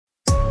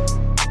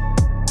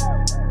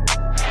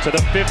To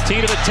the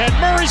 15, to the 10.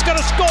 Murray's going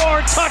to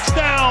score.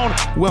 Touchdown.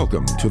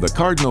 Welcome to the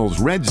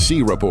Cardinals Red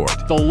Sea Report.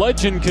 The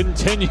legend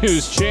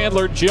continues.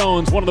 Chandler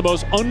Jones, one of the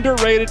most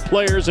underrated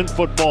players in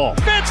football.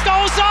 Fitz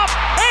goes up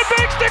and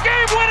makes the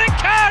game-winning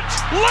catch.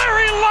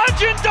 Larry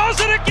Legend does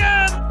it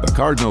again. The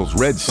Cardinals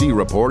Red Sea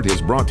Report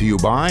is brought to you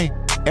by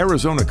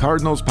Arizona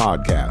Cardinals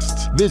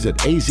Podcasts. Visit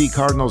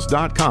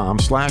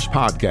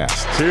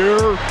azcardinals.com/podcasts.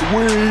 Here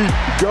we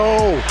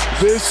go.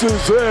 This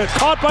is it.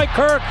 Caught by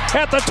Kirk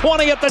at the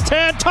 20, at the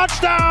 10.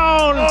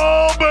 Touchdown.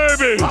 Oh,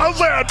 baby. How's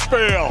that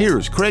feel?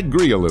 Here's Craig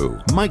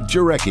Grialou, Mike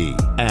Jurecki,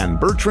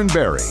 and Bertrand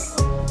Berry.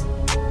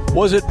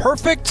 Was it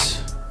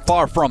perfect?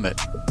 Far from it.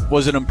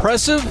 Was it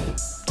impressive?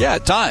 Yeah,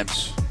 at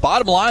times.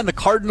 Bottom line, the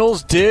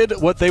Cardinals did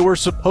what they were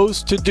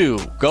supposed to do.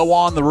 Go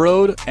on the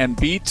road and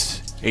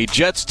beat a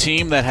Jets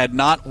team that had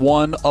not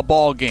won a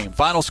ball game.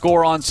 Final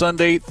score on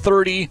Sunday,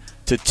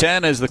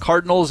 30-10, as the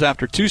Cardinals,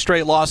 after two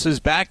straight losses,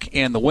 back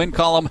in the win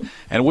column.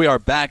 And we are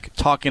back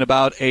talking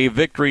about a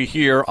victory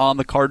here on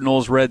the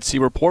Cardinals Red Sea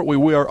Report.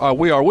 We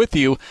are with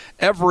you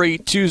every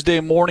Tuesday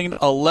morning,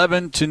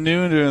 11 to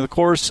noon, during the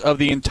course of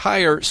the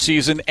entire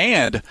season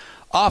and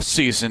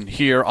off-season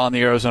here on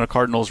the Arizona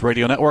Cardinals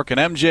Radio Network. And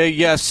MJ,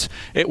 yes,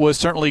 it was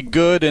certainly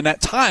good, and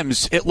at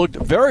times it looked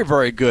very,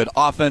 very good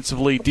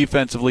offensively,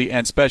 defensively,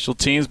 and special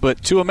teams.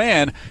 But to a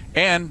man,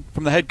 and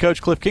from the head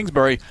coach Cliff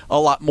Kingsbury, a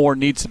lot more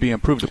needs to be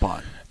improved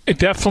upon. It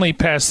definitely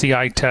passed the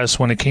eye test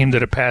when it came to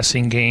the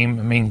passing game.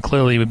 I mean,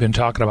 clearly we've been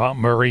talking about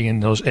Murray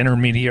and those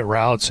intermediate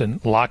routes and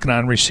locking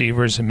on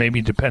receivers, and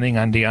maybe depending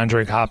on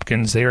DeAndre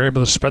Hopkins, they were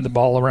able to spread the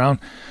ball around.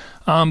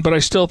 But I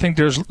still think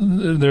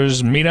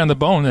there's meat on the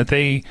bone that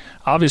they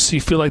obviously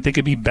feel like they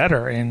could be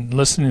better. And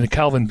listening to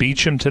Calvin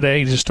Beachum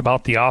today just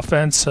about the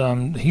offense,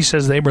 he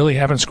says they really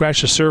haven't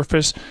scratched the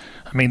surface.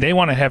 I mean, they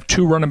want to have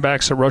two running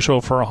backs that rush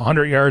over for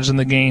 100 yards in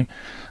the game.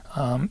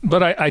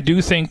 But I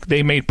do think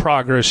they made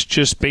progress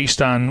just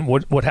based on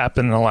what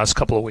happened in the last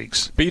couple of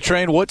weeks.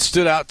 B-Train, what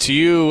stood out to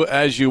you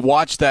as you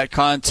watched that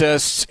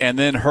contest and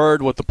then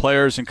heard what the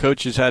players and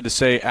coaches had to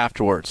say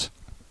afterwards?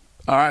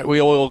 All right,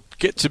 we will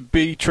get to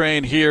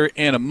B-Train here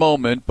in a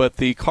moment, but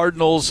the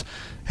Cardinals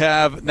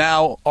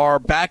are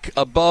back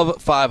above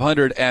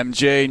 500,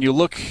 MJ, and you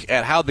look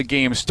at how the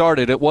game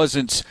started. It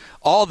wasn't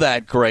all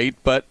that great,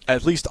 but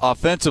at least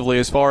offensively,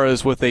 as far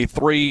as with a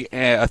three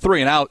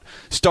and out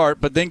start,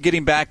 but then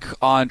getting back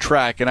on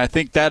track. And I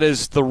think that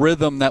is the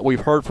rhythm that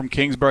we've heard from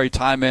Kingsbury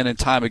time in and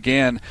time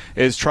again,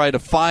 is try to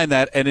find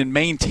that and then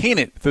maintain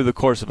it through the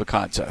course of a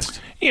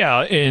contest. Yeah,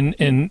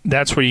 and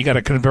that's where you got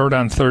to convert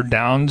on third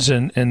downs,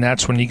 and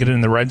that's when you get in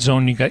the red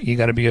zone. You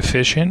got to be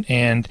efficient,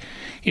 and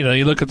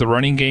you look at the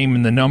running game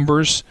and the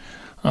numbers.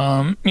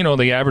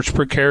 The average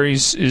per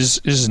carries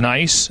is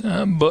nice,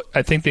 but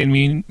I think they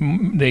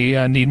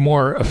need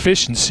more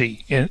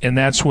efficiency, and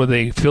that's where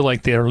they feel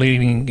like they're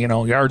leaving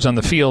yards on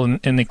the field,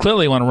 and they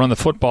clearly want to run the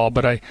football.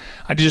 But I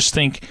just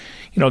think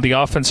the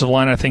offensive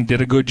line, I think,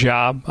 did a good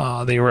job.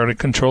 They were able to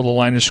control the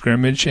line of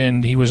scrimmage,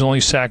 and he was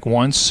only sacked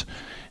once.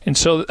 And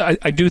so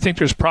I do think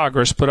there's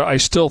progress, but I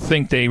still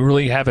think they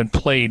really haven't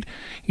played,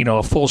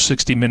 a full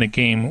 60-minute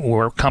game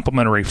or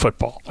complimentary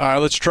football. All right,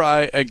 let's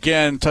try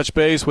again. Touch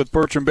base with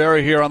Bertrand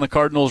Berry here on the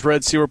Cardinals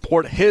Red Sea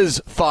Report. His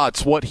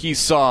thoughts, what he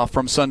saw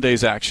from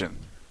Sunday's action.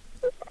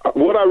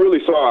 What I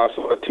really saw, I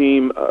saw a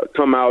team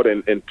come out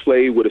and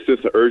play with a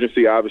sense of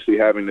urgency. Obviously,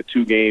 having the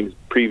two games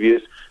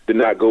previous did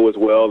not go as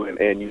well,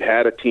 and you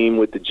had a team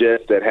with the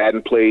Jets that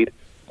hadn't played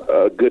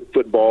good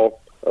football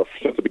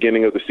since the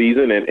beginning of the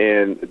season,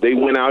 and they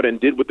went out and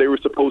did what they were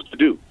supposed to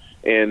do.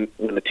 And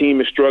when the team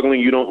is struggling,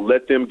 you don't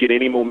let them get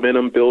any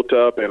momentum built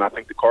up, and I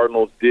think the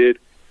Cardinals did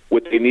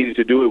what they needed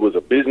to do. It was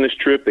a business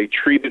trip. They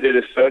treated it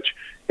as such,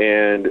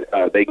 and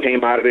they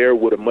came out of there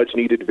with a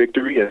much-needed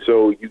victory, and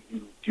so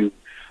you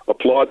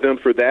applaud them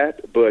for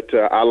that. But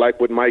I like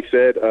what Mike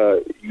said.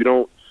 You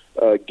don't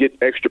get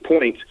extra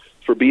points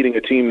for beating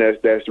a team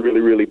that's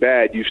really, really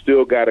bad. You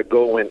still got to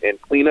go and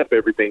clean up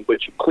everything,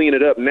 but you clean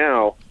it up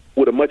now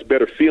with a much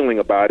better feeling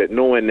about it,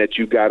 knowing that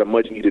you got a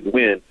much-needed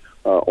win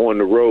on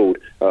the road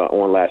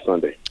on last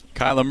Sunday.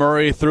 Kyler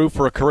Murray threw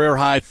for a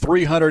career-high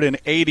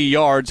 380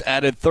 yards,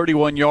 added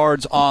 31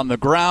 yards on the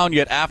ground,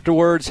 yet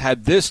afterwards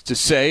had this to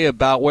say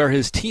about where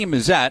his team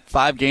is at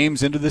 5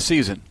 games into the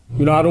season.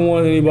 I don't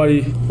want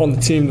anybody on the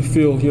team to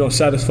feel,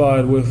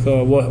 satisfied with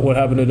what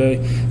happened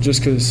today,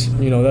 just because,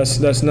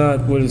 that's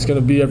not what it's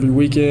going to be every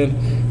weekend.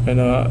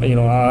 And,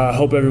 I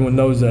hope everyone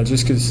knows that,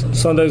 just because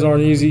Sundays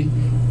aren't easy.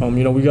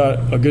 We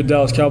got a good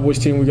Dallas Cowboys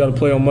team we got to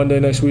play on Monday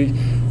next week,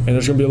 and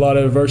there's going to be a lot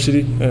of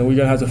adversity, and we're going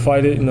to have to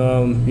fight it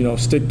and,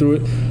 stick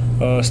through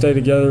it, stay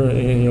together,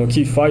 and,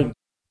 keep fighting.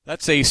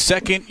 That's a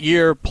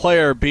second-year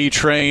player,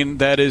 B-Train,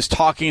 that is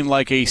talking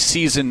like a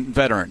seasoned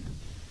veteran.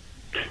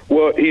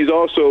 Well, he's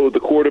also the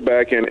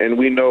quarterback, and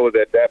we know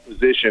that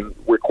position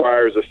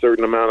requires a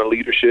certain amount of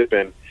leadership,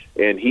 and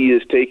he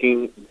is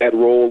taking that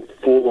role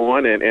full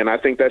on, and I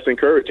think that's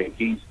encouraging.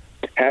 He's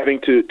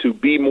having to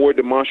be more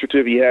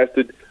demonstrative. He has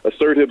to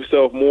assert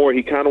himself more.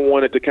 He kind of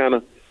wanted to kind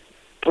of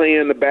play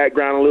in the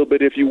background a little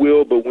bit, if you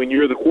will, but when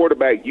you're the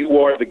quarterback, you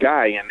are the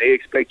guy, and they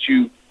expect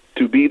you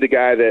to be the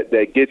guy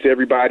that gets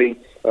everybody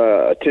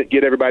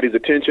get everybody's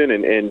attention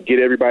and get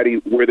everybody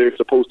where they're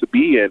supposed to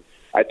be. And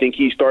I think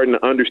he's starting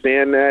to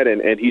understand that,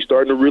 and he's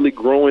starting to really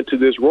grow into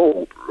this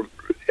role.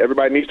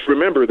 Everybody needs to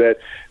remember that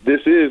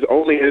this is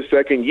only his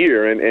second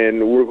year,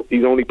 and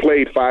he's only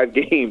played 5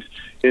 games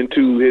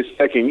into his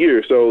second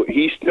year. So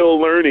he's still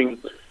learning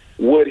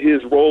what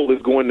his role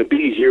is going to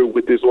be here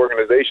with this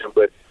organization.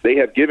 But they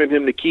have given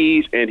him the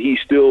keys, and he's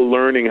still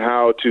learning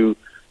how to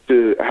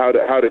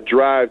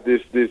drive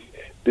this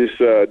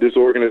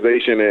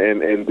organization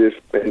and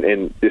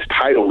this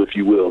title, if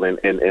you will,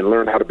 and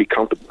learn how to be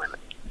comfortable in it.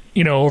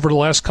 You know, over the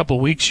last couple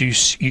of weeks,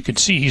 you could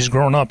see he's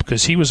grown up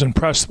because he was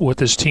impressed with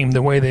this team,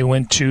 the way they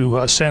went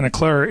to Santa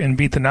Clara and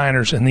beat the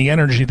Niners, and the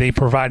energy they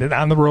provided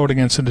on the road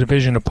against a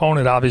division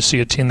opponent, obviously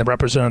a team that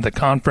represented the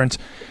conference.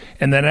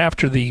 And then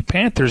after the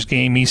Panthers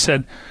game, he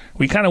said,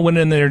 we kind of went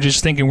in there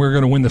just thinking we were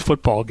going to win the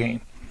football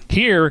game.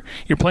 Here,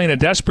 you're playing a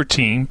desperate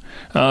team.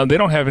 They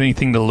don't have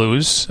anything to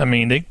lose. I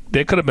mean,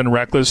 they could have been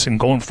reckless and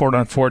going for it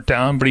on 4th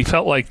down, but he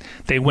felt like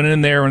they went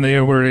in there and they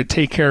were to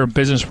take care of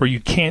business where you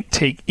can't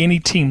take any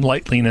team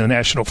lightly in the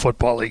National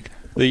Football League.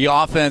 The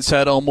offense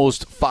had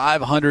almost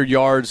 500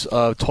 yards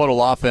of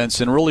total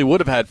offense and really would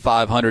have had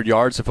 500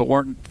 yards if it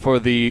weren't for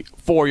the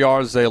 4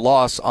 yards they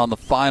lost on the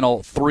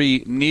final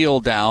 3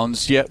 kneel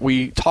downs. Yet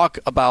we talk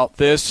about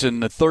this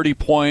and the 30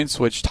 points,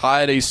 which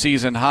tied a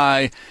season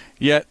high.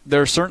 Yet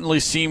there certainly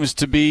seems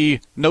to be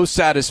no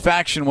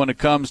satisfaction when it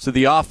comes to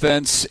the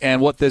offense and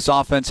what this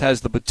offense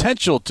has the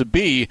potential to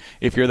be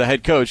if you're the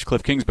head coach,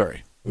 Cliff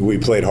Kingsbury. We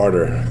played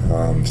harder,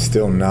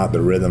 still not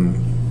the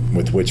rhythm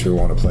with which we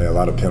want to play. A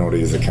lot of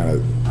penalties that kind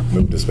of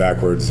moved us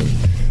backwards and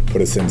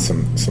put us in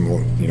some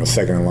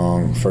second and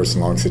long, first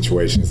and long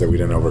situations that we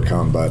didn't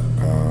overcome. But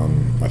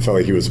I felt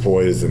like he was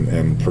poised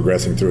and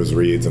progressing through his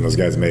reads, and those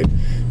guys made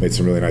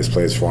some really nice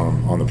plays for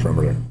him on the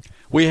perimeter.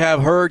 We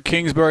have heard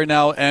Kingsbury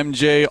now,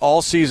 MJ,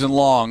 all season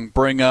long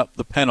bring up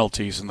the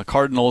penalties, and the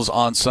Cardinals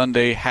on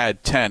Sunday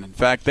had 10. In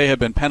fact, they have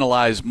been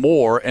penalized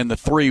more in the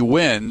 3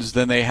 wins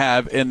than they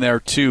have in their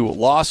 2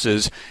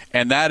 losses,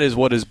 and that is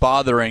what is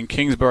bothering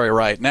Kingsbury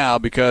right now,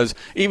 because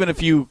even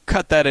if you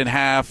cut that in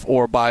half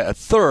or by a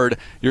third,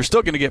 you're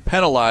still going to get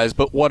penalized.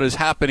 But what is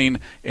happening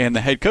in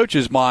the head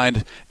coach's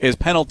mind is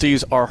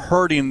penalties are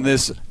hurting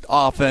this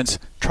offense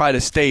try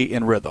to stay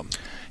in rhythm.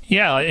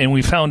 Yeah, and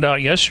we found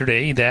out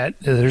yesterday that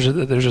there's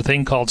a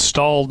thing called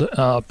stalled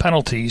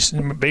penalties.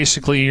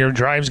 Basically, your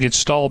drives get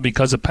stalled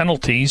because of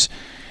penalties.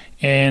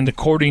 And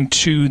according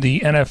to the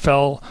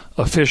NFL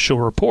official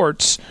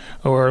reports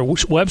or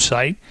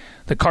website,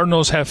 the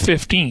Cardinals have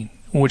 15,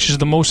 which is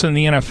the most in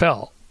the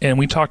NFL. And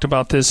we talked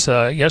about this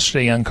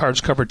yesterday on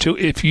Cards Cover 2.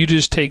 If you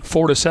just take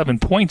 4 to 7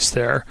 points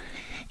there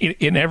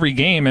in every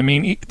game, I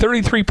mean,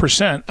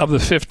 33% of the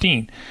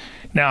 15.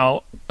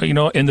 Now, you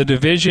know, in the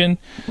division,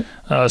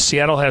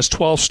 Seattle has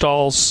 12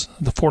 stalls,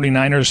 the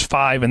 49ers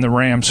 5, and the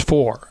Rams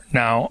 4.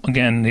 Now,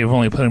 again, they've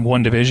only played in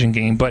 1 division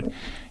game, but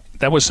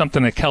that was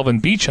something that Kelvin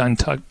Beachon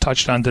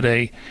touched on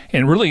today.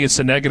 And really, it's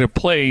the negative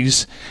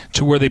plays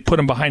to where they put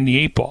them behind the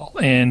 8 ball.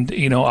 And,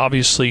 you know,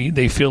 obviously,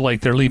 they feel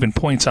like they're leaving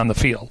points on the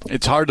field.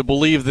 It's hard to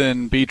believe,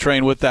 then,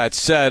 B-Train, with that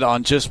said,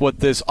 on just what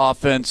this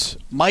offense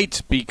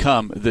might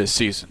become this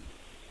season.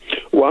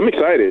 Well, I'm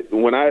excited.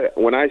 When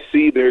I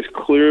see there's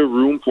clear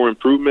room for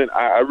improvement,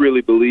 I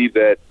really believe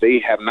that they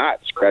have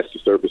not scratched the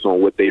surface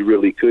on what they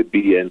really could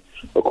be. And,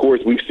 of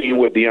course, we've seen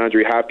what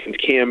DeAndre Hopkins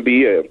can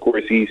be. Of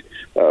course, he's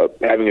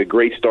having a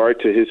great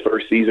start to his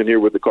first season here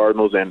with the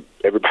Cardinals, and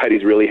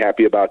everybody's really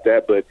happy about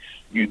that. But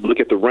you look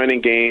at the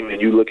running game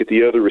and you look at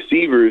the other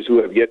receivers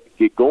who have yet to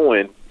get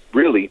going,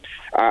 really,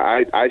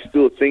 I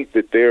still think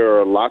that there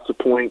are lots of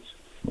points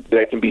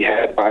that can be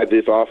had by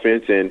this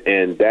offense,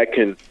 and that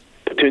can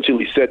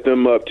potentially set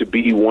them up to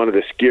be one of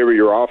the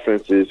scarier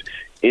offenses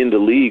in the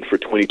league for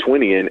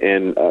 2020,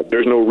 and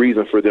there's no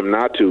reason for them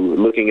not to.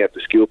 Looking at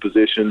the skill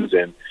positions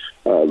and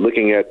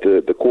looking at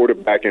the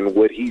quarterback and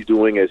what he's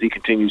doing as he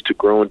continues to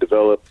grow and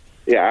develop,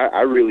 yeah,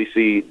 I really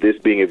see this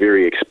being a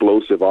very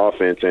explosive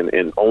offense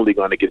and only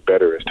going to get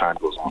better as time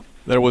goes on.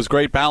 There was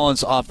great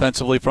balance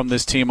offensively from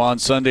this team on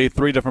Sunday.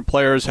 3 different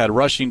players had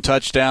rushing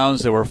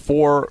touchdowns. There were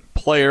 4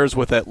 players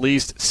with at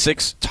least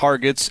 6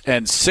 targets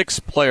and 6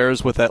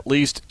 players with at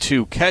least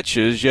 2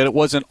 catches. Yet it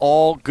wasn't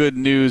all good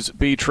news,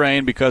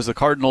 B-Train, because the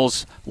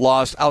Cardinals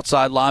lost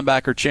outside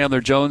linebacker Chandler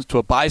Jones to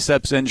a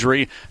biceps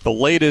injury. The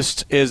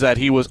latest is that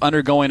he was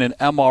undergoing an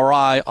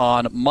MRI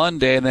on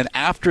Monday, and then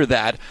after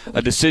that,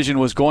 a decision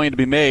was going to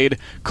be made.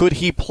 Could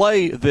he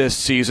play this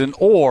season,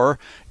 or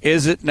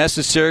is it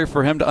necessary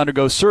for him to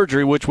undergo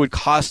surgery, which would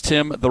cost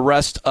him the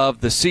rest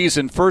of the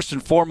season? First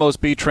and foremost,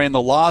 B-Train,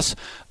 the loss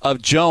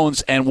of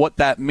Jones and what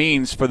that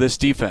means for this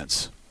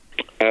defense.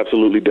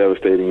 Absolutely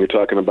devastating. You're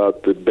talking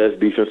about the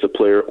best defensive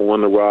player on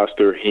the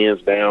roster,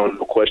 hands down,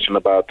 no question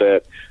about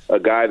that. A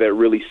guy that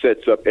really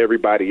sets up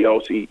everybody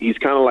else. He's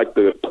kind of like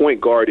the point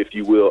guard, if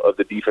you will, of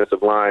the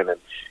defensive line, and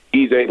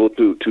he's able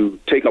to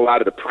take a lot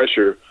of the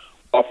pressure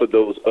off of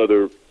those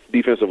other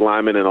defensive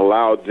linemen and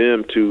allowed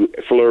them to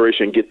flourish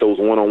and get those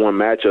one-on-one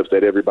matchups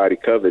that everybody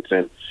covets.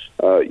 And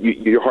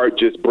your heart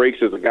just breaks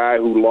as a guy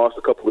who lost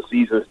a couple of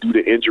seasons due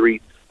to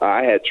injury.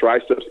 I had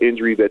triceps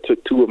injury that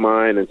took 2 of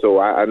mine, and so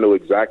I know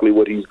exactly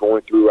what he's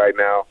going through right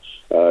now.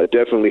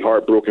 Definitely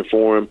heartbroken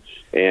for him,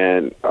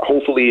 and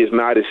hopefully it's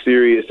not as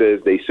serious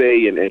as they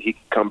say, and he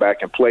can come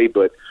back and play.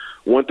 But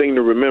one thing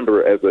to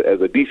remember as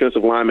a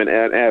defensive lineman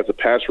and as a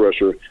pass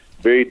rusher,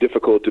 very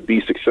difficult to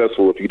be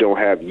successful if you don't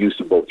have use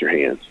of both your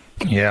hands.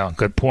 Yeah,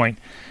 good point.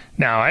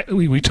 Now,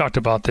 we talked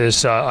about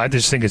this. I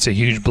just think it's a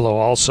huge blow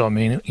also. I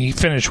mean, he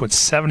finished with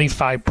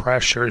 75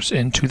 pressures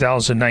in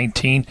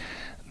 2019.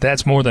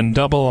 That's more than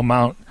double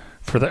amount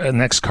for the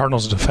next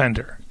Cardinals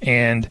defender.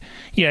 And,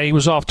 yeah, he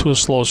was off to a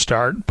slow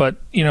start, but,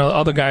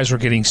 other guys were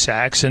getting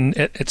sacks. And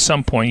at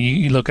some point,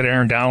 you look at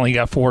Aaron Donald, he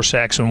got 4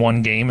 sacks in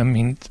one game. I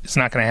mean, it's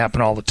not going to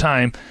happen all the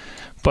time.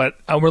 But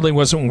I really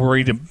wasn't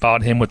worried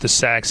about him with the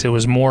sacks. It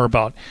was more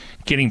about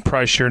getting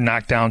pressure,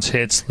 knockdowns,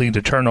 hits, lead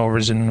to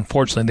turnovers. And,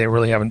 unfortunately, they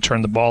really haven't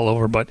turned the ball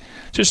over. But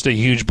just a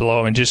huge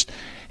blow. And just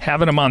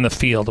having them on the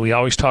field. We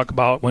always talk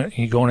about when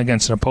you're going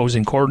against an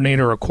opposing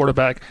coordinator or a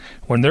quarterback,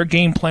 when they're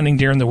game planning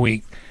during the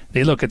week,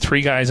 they look at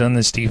 3 guys on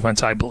this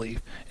defense, I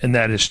believe, and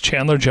that is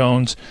Chandler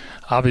Jones.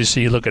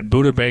 Obviously, you look at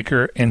Budda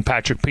Baker and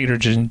Patrick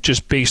Peterson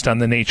just based on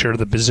the nature of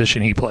the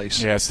position he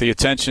plays. Yes, the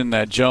attention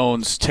that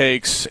Jones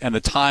takes and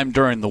the time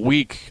during the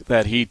week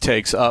that he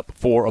takes up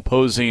for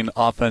opposing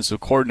offensive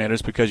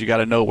coordinators, because you got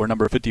to know where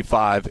number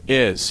 55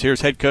 is.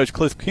 Here's head coach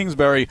Cliff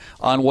Kingsbury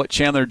on what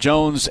Chandler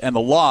Jones and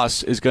the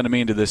loss is going to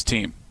mean to this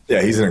team.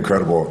 Yeah, he's an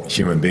incredible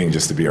human being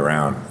just to be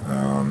around.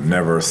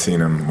 Never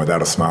seen him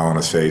without a smile on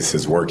his face.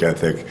 His work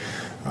ethic,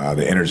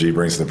 the energy he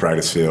brings to the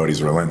practice field,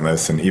 he's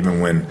relentless. And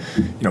even when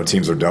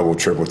teams are double,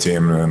 triple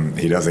teaming him,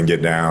 he doesn't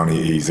get down.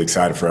 He's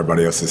excited for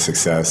everybody else's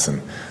success, and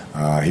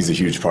he's a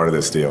huge part of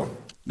this deal.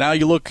 Now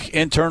you look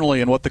internally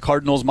and what the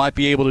Cardinals might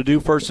be able to do.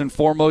 First and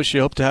foremost,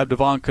 you hope to have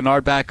Devon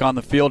Kennard back on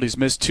the field. He's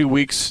missed 2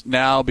 weeks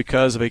now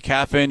because of a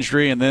calf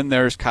injury. And then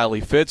there's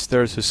Kylie Fitz,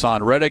 there's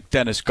Hassan Reddick,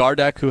 Dennis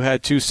Gardeck, who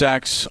had 2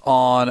 sacks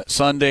on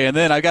Sunday. And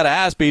then I got to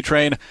ask,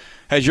 B-Train,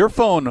 has your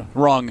phone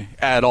rung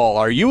at all?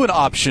 Are you an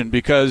option?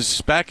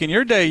 Because back in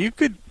your day, you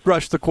could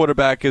rush the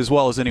quarterback as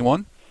well as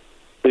anyone.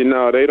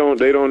 No, they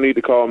don't need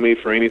to call me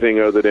for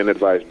anything other than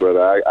advice,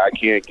 brother. I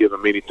can't give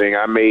them anything.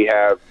 I may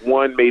have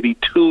 1, maybe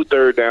 2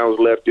 third downs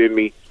left in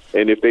me,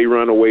 and if they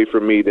run away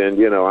from me, then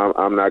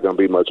I'm not going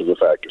to be much of a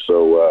factor.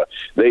 So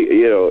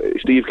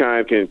Steve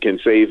Keim can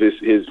save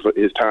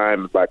his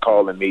time by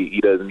calling me.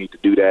 He doesn't need to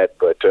do that,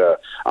 but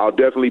I'll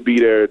definitely be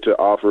there to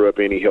offer up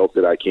any help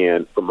that I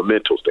can from a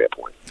mental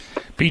standpoint.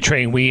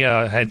 B-Train, we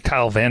had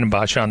Kyle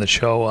Vandenbosch on the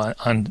show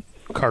on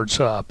Cards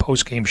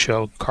post-game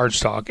show,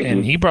 Cards Talk,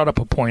 and he brought up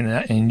a point,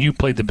 and you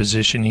played the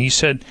position. He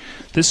said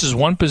this is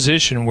one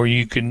position where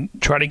you can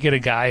try to get a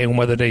guy, and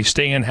whether they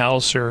stay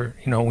in-house or,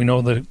 we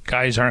know the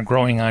guys aren't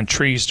growing on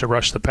trees to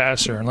rush the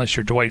passer unless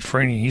you're Dwight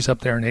Freeney. He's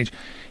up there in age.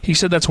 He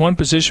said that's one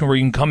position where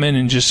you can come in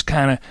and just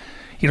kind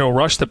of,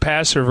 rush the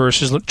passer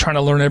versus trying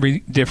to learn every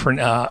different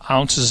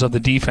ounces of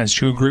the defense.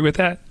 Do you agree with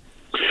that?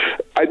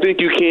 I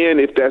think you can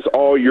if that's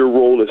all your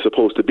role is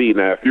supposed to be.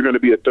 Now, if you're going to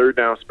be a third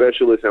down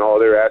specialist and all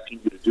they're asking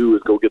you to do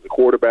is go get the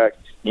quarterback,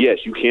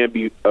 yes, you can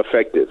be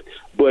effective.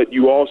 But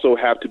you also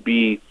have to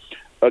be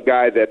a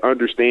guy that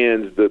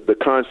understands the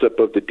concept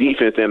of the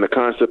defense and the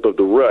concept of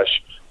the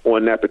rush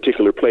on that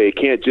particular play. It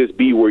can't just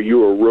be where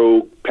you're a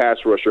rogue pass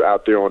rusher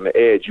out there on the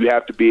edge. You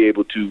have to be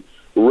able to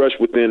rush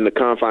within the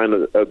confine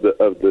of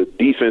the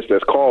defense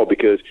that's called,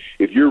 because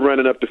if you're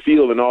running up the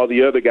field and all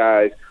the other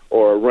guys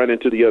are running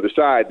to the other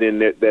side, then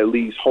that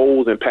leaves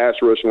holes in pass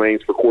rush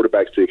lanes for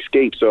quarterbacks to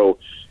escape. So,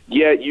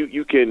 yeah,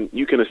 you can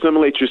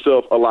assimilate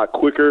yourself a lot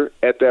quicker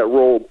at that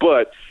role,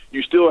 but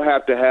you still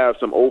have to have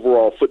some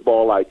overall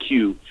football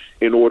IQ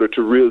in order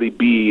to really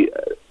be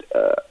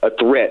a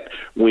threat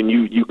when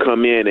you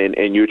come in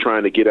and you're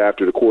trying to get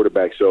after the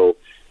quarterback. So,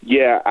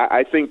 yeah,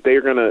 I think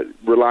they're going to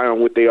rely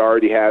on what they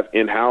already have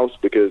in-house,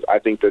 because I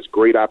think that's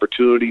great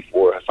opportunity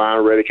for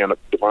Hassan Reddick and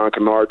Devon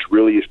Kennard to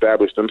really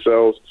establish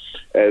themselves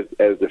as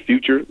the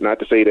future. Not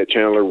to say that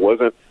Chandler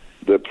wasn't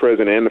the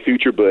present and the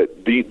future,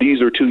 but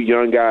these are 2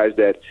 young guys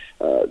that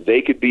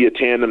they could be a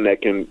tandem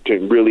that can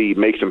really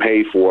make some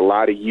hay for a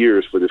lot of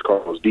years for this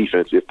Cardinals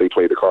defense if they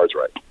play the cards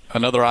right.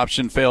 Another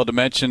option failed to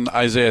mention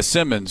Isaiah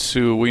Simmons,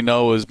 who we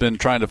know has been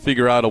trying to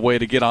figure out a way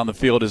to get on the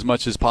field as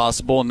much as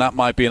possible, and that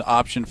might be an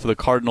option for the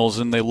Cardinals,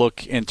 and they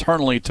look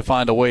internally to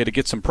find a way to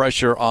get some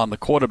pressure on the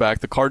quarterback.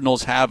 The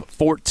Cardinals have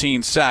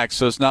 14 sacks,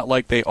 so it's not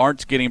like they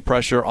aren't getting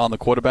pressure on the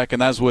quarterback,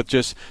 and that's with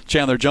just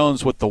Chandler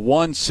Jones with the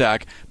 1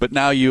 sack, but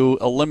now you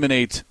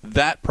eliminate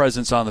that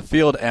presence on the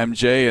field,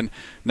 MJ, and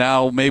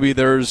now maybe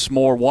there's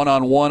more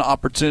one-on-one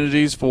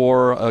opportunities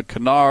for a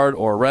Kennard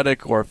or a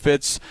Reddick or a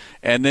Fitz.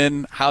 And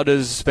then how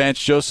does Vance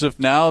Joseph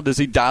now? Does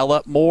he dial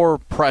up more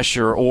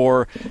pressure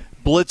or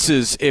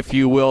blitzes, if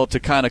you will,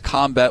 to kind of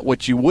combat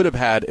what you would have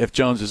had if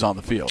Jones is on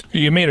the field?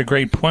 You made a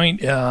great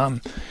point.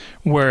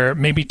 where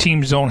maybe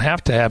teams don't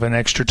have to have an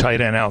extra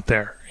tight end out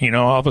there.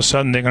 All of a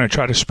sudden they're going to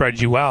try to spread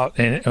you out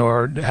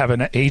or have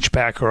an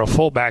H-back or a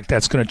fullback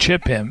that's going to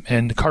chip him.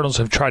 And the Cardinals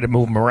have tried to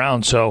move him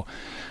around. So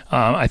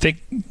I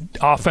think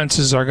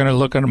offenses are going to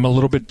look at him a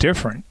little bit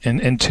different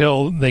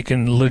until they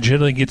can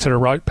legitimately get to the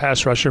right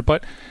pass rusher.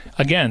 But,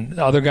 again,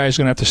 the other guys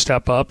are going to have to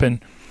step up.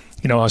 And,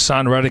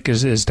 Hassan Reddick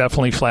is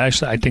definitely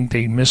flashed. I think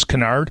they missed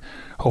Kennard.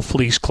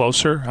 Hopefully he's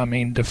closer. I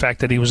mean, the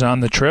fact that he was on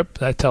the trip,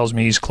 that tells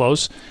me he's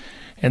close.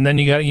 And then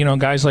you got,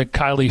 guys like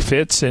Kylie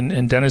Fitz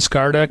and Dennis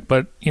Gardeck.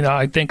 But,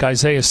 I think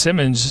Isaiah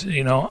Simmons,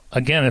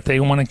 again, if they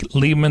want to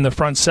leave him in the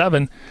front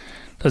seven,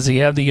 does he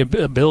have the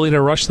ability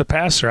to rush the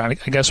passer? I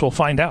guess we'll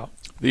find out.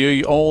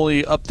 The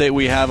only update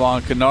we have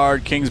on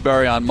Kennard,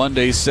 Kingsbury on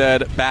Monday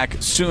said back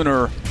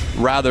sooner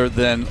rather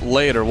than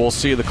later. We'll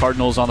see the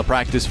Cardinals on the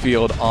practice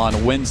field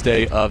on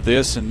Wednesday of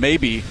this, and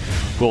maybe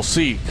we'll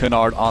see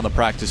Kennard on the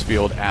practice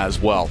field as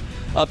well.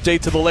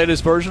 Update to the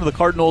latest version of the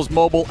Cardinals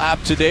mobile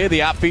app today.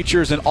 The app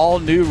features an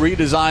all-new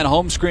redesigned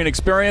home screen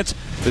experience.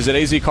 Visit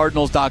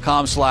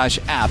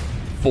azcardinals.com/app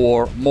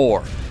for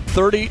more.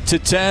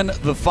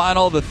 30-10, the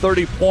final, the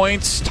 30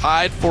 points,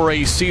 tied for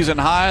a season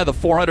high. The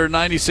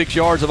 496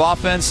 yards of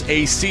offense,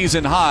 a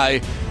season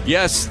high.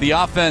 Yes, the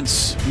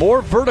offense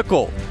more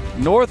vertical,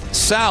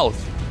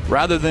 north-south,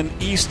 rather than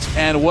east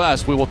and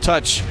west. We will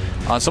touch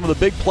on some of the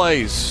big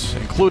plays,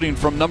 including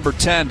from number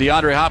 10,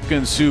 DeAndre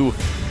Hopkins, who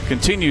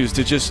continues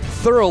to just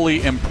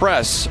thoroughly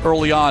impress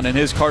early on in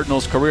his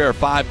Cardinals career,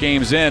 5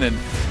 games in, and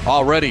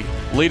already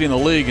leading the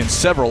league in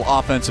several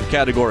offensive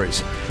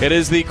categories. It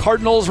is the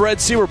Cardinals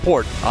Red Sea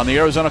Report on the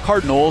Arizona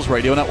Cardinals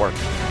Radio Network.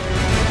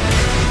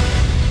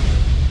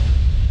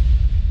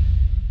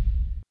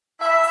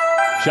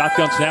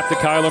 Shotgun snap to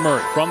Kyler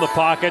Murray. From the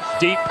pocket,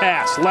 deep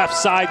pass, left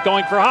side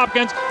going for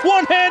Hopkins.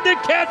 One-handed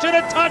catch and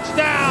a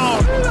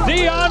touchdown!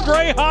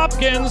 DeAndre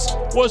Hopkins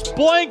was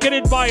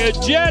blanketed by a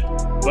Jet,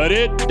 but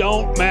it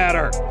don't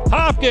matter.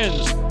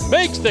 Hopkins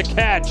makes the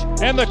catch,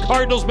 and the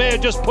Cardinals may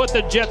have just put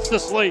the Jets to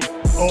sleep.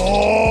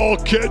 Oh,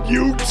 can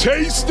you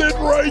taste it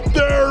right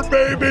there,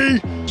 baby?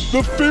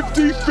 The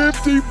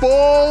 50-50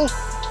 ball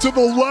to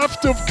the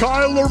left of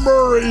Kyler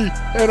Murray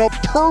and a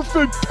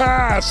perfect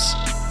pass.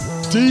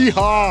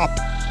 D-Hop,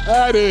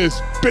 that is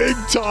big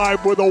time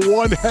with a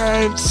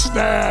one-hand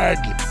snag.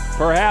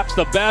 Perhaps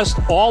the best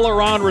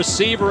all-around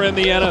receiver in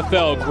the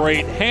NFL.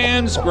 Great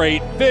hands,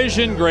 great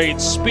vision, great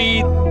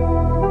speed.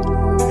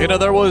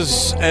 There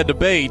was a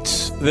debate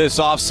this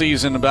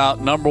offseason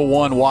about number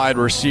 1 wide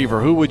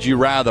receiver. Who would you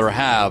rather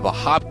have, a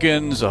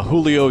Hopkins, a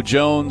Julio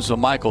Jones, a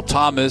Michael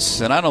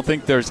Thomas? And I don't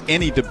think there's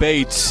any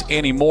debates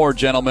anymore,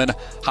 gentlemen.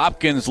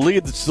 Hopkins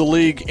leads the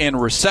league in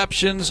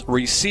receptions,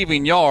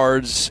 receiving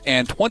yards,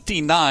 and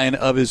 29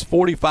 of his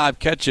 45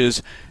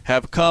 catches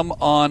have come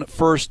on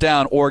first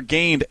down or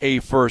gained a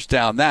first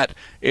down. That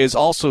is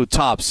also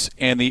tops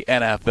in the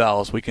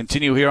NFL. As we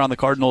continue here on the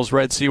Cardinals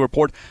Red Sea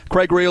Report,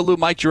 Craig Riolu,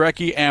 Mike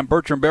Jurecki, and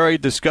Bertrand Berry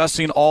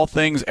discussing all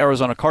things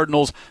Arizona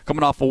Cardinals,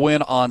 coming off a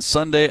win on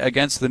Sunday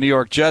against the New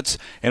York Jets,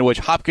 in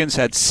which Hopkins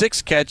had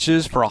 6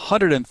 catches for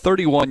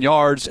 131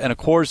 yards, and of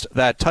course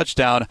that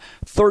touchdown,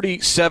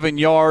 37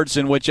 yards,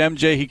 in which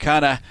MJ, he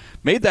kind of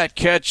made that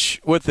catch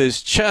with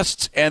his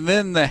chest and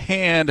then the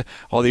hand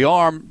or the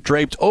arm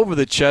draped over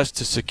the chest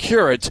to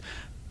secure it.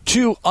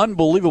 2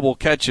 unbelievable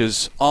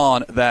catches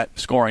on that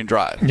scoring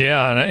drive.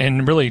 Yeah,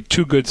 and really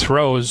 2 good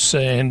throws.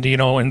 And,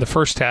 in the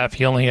first half,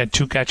 he only had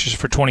 2 catches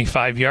for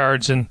 25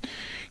 yards. And,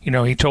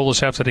 he told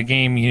us after the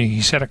game, he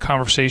had a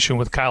conversation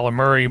with Kyler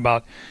Murray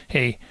about,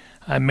 hey,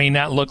 I may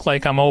not look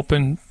like I'm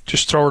open,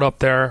 just throw it up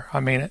there. I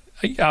mean,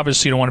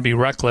 obviously you don't want to be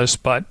reckless,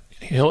 but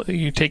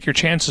you take your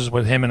chances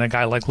with him and a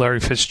guy like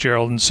Larry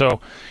Fitzgerald. And so,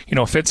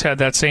 Fitz had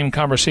that same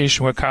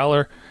conversation with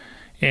Kyler.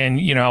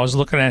 And, I was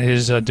looking at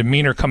his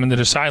demeanor coming to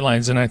the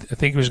sidelines, and I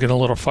think he was getting a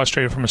little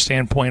frustrated from a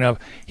standpoint of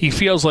he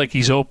feels like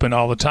he's open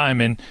all the time.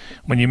 And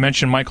when you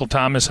mentioned Michael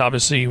Thomas,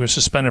 obviously he was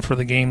suspended for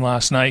the game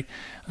last night.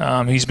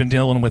 He's been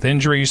dealing with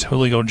injuries.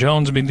 Julio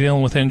Jones has been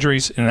dealing with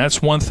injuries. And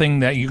that's one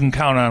thing that you can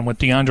count on with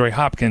DeAndre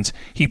Hopkins.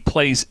 He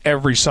plays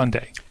every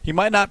Sunday. He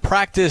might not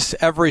practice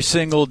every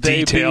single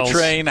day,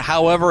 B-Train.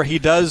 However, he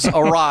does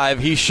arrive.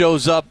 He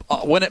shows up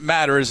when it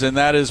matters, and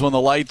that is when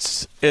the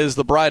lights is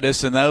the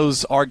brightest, and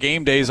those are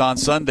game days on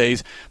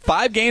Sundays.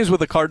 5 games with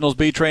the Cardinals,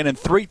 B-Train, and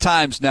 3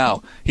 times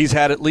now he's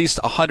had at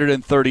least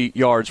 130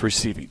 yards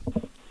receiving.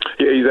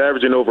 Yeah, he's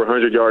averaging over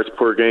 100 yards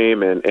per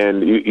game,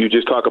 and you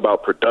just talk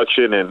about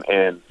production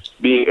and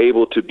being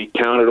able to be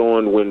counted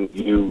on when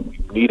you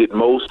need it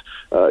most.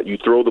 You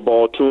throw the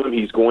ball to him,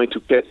 he's going to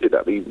catch it.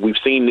 I mean, we've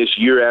seen this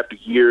year after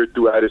year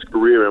throughout his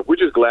career, and we're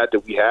just glad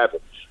that we have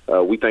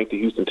him. We thank the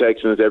Houston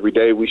Texans every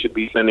day. We should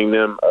be sending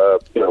them,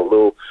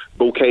 little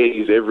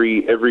bouquets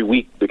every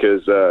week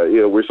because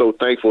we're so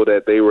thankful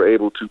that they were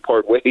able to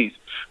part ways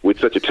with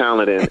such a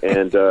talent,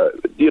 and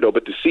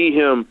but to see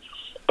him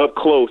up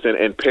close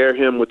and pair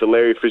him with the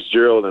Larry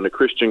Fitzgerald and the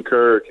Christian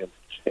Kirk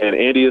and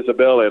Andy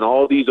Isabella and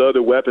all these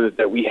other weapons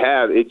that we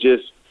have, it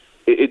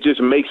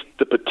just makes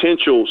the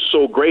potential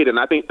so great. And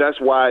I think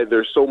that's why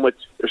there's so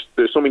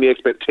many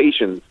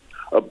expectations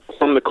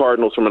from the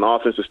Cardinals from an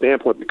offensive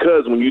standpoint,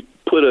 because when you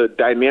put a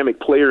dynamic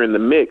player in the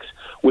mix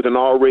with an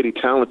already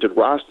talented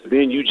roster,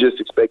 then you just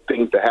expect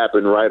things to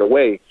happen right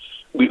away.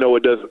 We know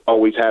it doesn't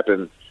always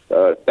happen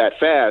that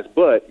fast,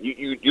 but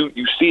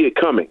you see it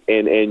coming,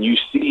 and you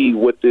see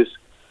what this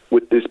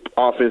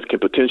offense can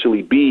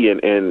potentially be, and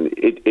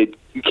it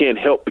you can't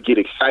help but get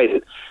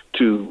excited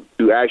to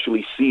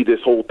actually see this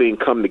whole thing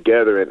come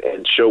together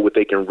and show what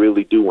they can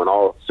really do when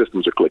all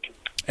systems are clicking.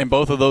 And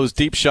both of those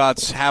deep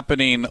shots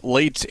happening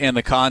late in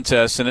the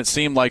contest, and it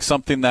seemed like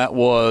something that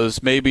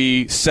was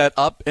maybe set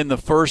up in the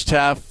first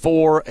half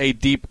for a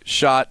deep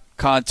shot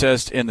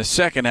contest in the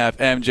second half,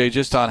 MJ,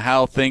 just on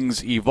how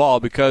things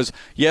evolved, because,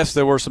 yes,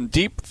 there were some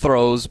deep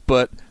throws,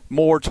 but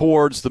more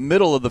towards the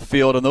middle of the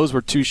field, and those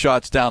were 2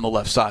 shots down the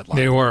left sideline.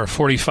 They were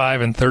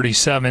 45 and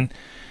 37.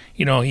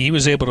 You know, he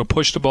was able to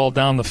push the ball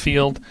down the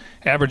field,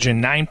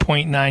 averaging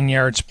 9.9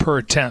 yards per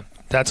attempt.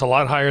 That's a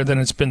lot higher than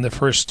it's been the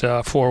first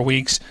 4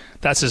 weeks.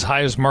 That's his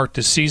highest mark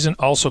this season.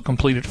 Also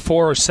completed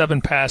 4 or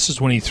 7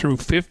 passes when he threw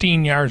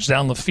 15 yards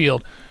down the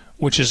field,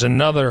 which is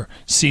another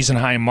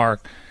season-high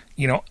mark.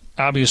 You know,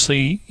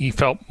 obviously he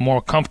felt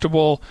more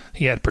comfortable.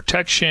 He had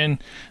protection.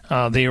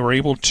 They were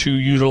able to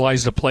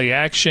utilize the play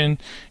action.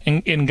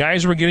 And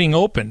guys were getting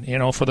open, you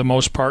know, for the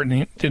most part, and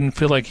he didn't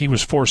feel like he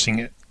was forcing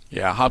it.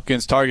 Yeah,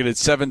 Hopkins targeted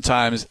 7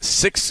 times,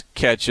 6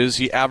 catches.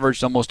 He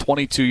averaged almost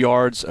 22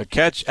 yards a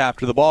catch.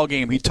 After the ball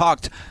game, he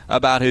talked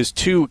about his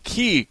 2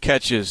 key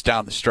catches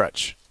down the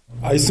stretch.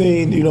 I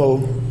seen,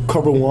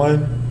 cover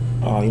one,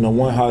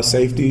 one high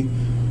safety,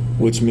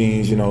 which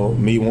means,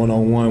 me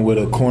one-on-one with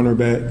a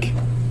cornerback.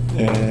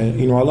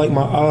 And, I like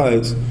my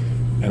odds.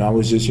 And I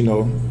was just,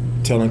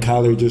 telling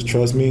Kyler, just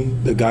trust me.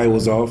 The guy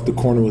was off. The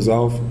corner was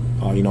off.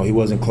 He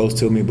wasn't close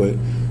to me, but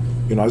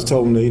I just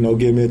told him to,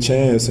 give me a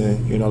chance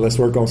and, let's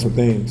work on some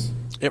things.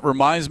 It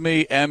reminds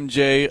me,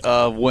 MJ,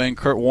 of when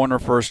Kurt Warner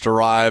first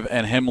arrived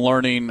and him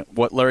learning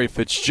what Larry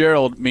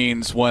Fitzgerald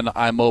means when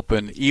I'm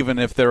open, even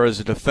if there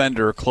is a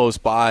defender close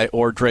by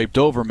or draped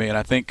over me. And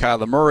I think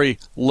Kyler Murray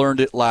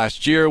learned it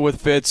last year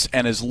with Fitz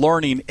and is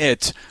learning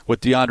it with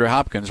DeAndre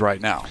Hopkins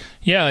right now.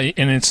 Yeah,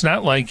 and it's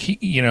not like,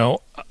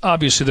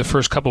 obviously the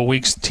first couple of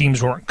weeks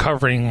teams weren't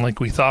covering like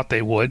we thought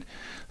they would,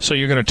 so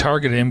you're going to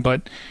target him,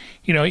 but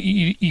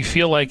you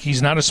feel like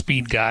he's not a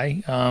speed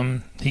guy.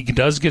 He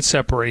does get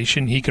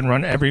separation. He can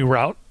run every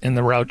route in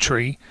the route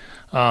tree.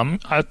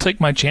 I'll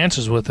take my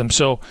chances with him.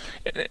 So,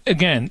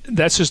 again,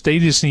 they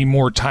just need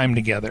more time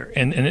together.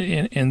 And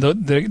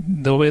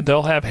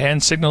they'll have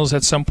hand signals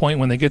at some point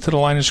when they get to the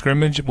line of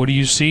scrimmage. What do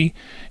you see?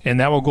 And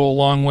that will go a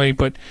long way.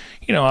 But,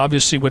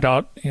 obviously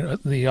without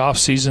the off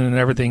season and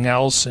everything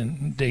else,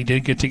 and they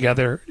did get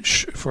together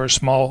for a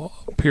small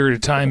period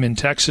of time in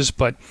Texas,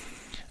 but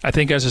I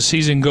think as the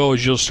season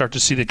goes, you'll start to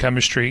see the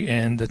chemistry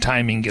and the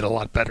timing get a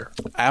lot better.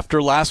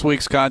 After last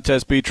week's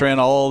contest, B-Tran,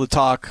 all the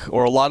talk,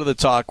 or a lot of the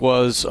talk,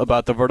 was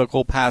about the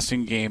vertical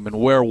passing game and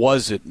where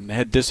was it, and it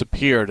had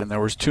disappeared, and there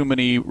was too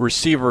many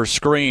receiver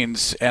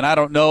screens. And I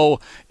don't know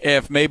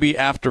if maybe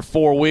after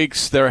 4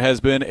 weeks there has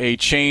been a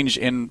change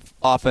in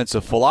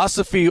offensive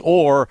philosophy,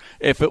 or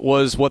if it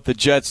was what the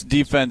Jets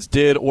defense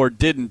did or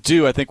didn't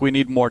do. I think we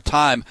need more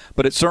time,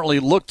 but it certainly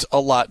looked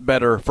a lot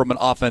better from an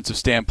offensive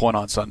standpoint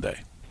on Sunday.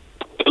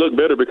 It looked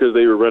better because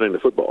they were running the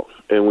football.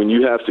 And when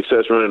you have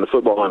success running the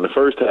football in the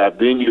first half,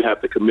 then you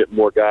have to commit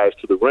more guys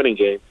to the running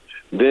game.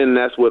 Then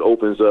that's what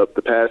opens up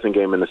the passing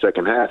game in the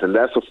second half. And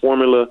that's a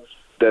formula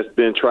that's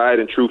been tried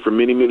and true for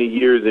many, many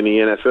years in the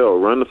NFL.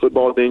 Run the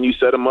football, then you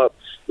set them up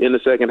in the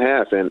second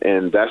half.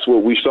 And that's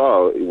what we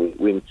saw.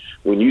 When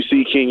you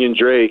see Kenyon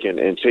Drake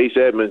and Chase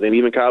Edmonds and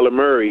even Kyler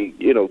Murray,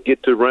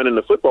 get to running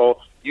the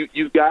football,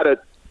 you've got to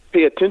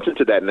pay attention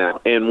to that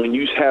now. And when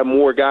you have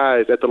more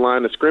guys at the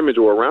line of scrimmage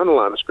or around the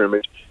line of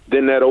scrimmage,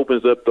 then that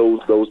opens up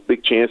those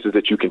big chances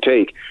that you can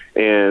take.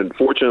 And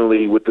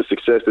fortunately, with the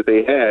success that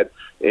they had,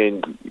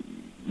 and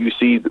you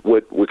see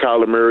what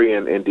Kyler Murray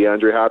and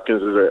DeAndre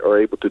Hopkins are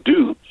able to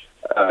do,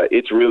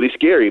 it's really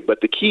scary.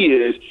 But the key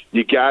is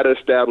you got to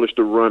establish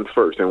the run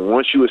first. And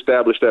once you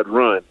establish that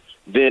run,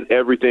 then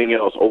everything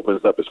else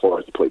opens up as far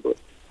as the playbook.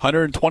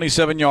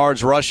 127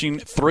 yards rushing,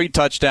 3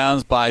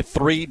 touchdowns by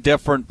 3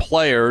 different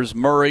players,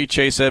 Murray,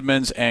 Chase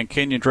Edmonds, and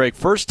Kenyon Drake.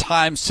 First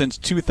time since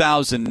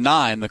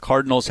 2009 the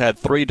Cardinals had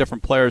 3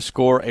 different players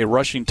score a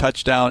rushing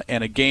touchdown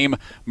in a game.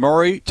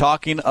 Murray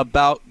talking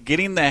about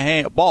getting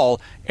the ball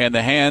in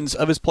the hands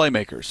of his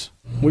playmakers.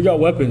 We got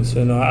weapons,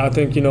 and I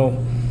think,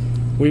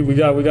 we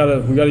got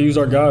to use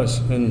our guys.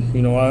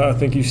 And, I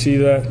think you see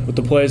that with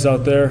the plays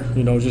out there,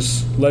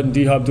 just letting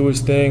D-Hop do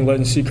his thing,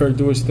 letting C-Kirk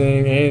do his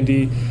thing,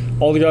 Andy,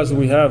 all the guys that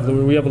we have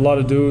a lot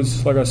of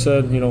dudes, like I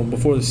said,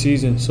 before the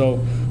season.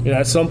 So,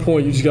 at some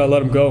point, you just got to let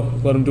them go,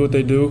 let them do what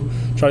they do,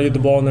 try to get the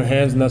ball in their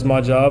hands, and that's my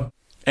job.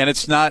 And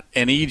it's not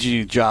an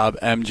easy job,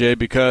 MJ,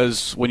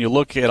 because when you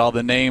look at all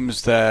the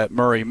names that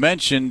Murray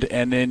mentioned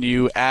and then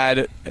you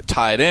add a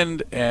tight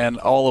end and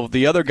all of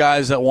the other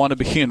guys that want to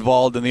be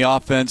involved in the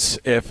offense,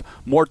 if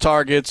more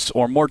targets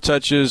or more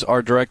touches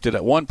are directed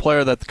at one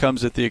player, that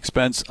comes at the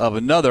expense of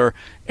another.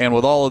 And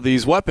with all of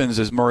these weapons,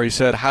 as Murray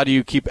said, how do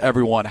you keep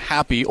everyone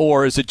happy?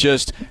 Or is it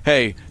just,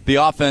 hey, the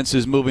offense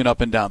is moving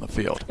up and down the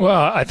field?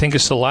 Well, I think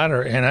it's the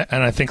latter, and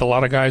I think a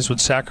lot of guys would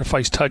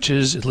sacrifice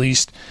touches, at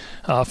least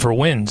for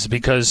wins,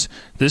 because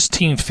this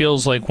team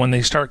feels like when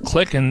they start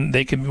clicking,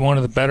 they can be one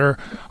of the better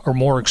or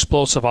more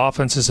explosive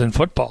offenses in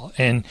football.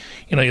 And,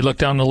 you look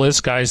down the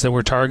list, guys that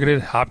were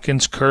targeted: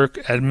 Hopkins,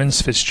 Kirk,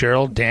 Edmonds,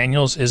 Fitzgerald,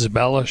 Daniels,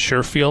 Isabella,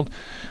 Sherfield,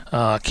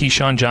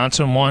 Keyshawn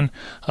Johnson won,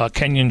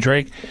 Kenyon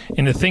Drake.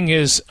 And the thing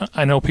is,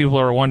 I know people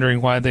are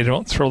wondering why they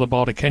don't throw the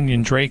ball to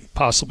Kenyon Drake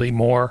possibly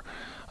more,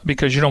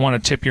 because you don't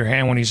want to tip your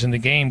hand when he's in the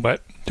game.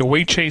 But the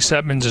way Chase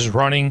Edmonds is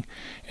running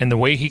and the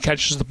way he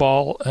catches the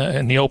ball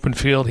in the open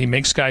field, he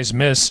makes guys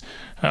miss.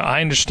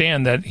 I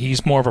understand that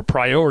he's more of a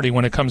priority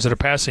when it comes to the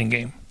passing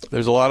game.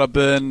 There's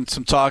been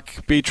some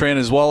talk, B-Train,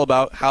 as well,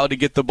 about how to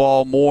get the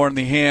ball more in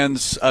the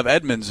hands of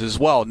Edmonds as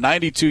well.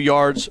 92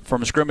 yards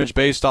from scrimmage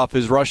based off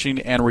his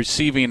rushing and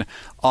receiving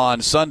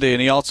on Sunday,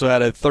 and he also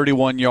had a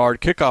 31-yard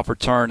kickoff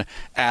return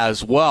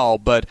as well.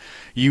 But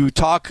you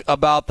talk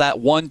about that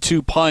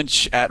 1-2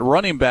 punch at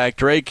running back,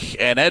 Drake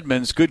and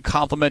Edmonds, good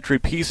complementary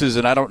pieces,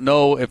 and I don't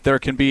know if there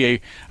can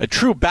be a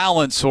true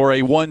balance or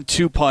a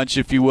 1-2 punch,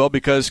 if you will,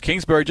 because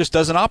Kingsbury just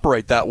doesn't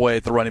operate that way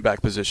at the running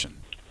back position.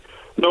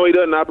 No, he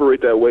doesn't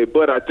operate that way,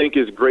 but I think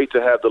it's great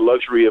to have the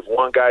luxury if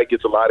one guy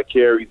gets a lot of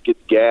carries, gets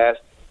gassed,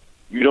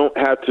 you don't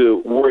have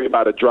to worry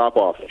about a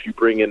drop-off if you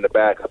bring in the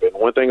backup. And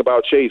one thing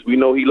about Chase, we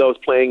know he loves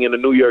playing in the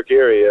New York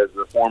area as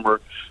a former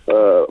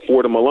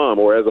Fordham alum,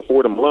 or as a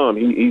Fordham alum.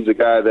 He's a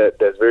guy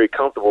that's very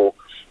comfortable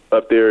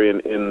up there on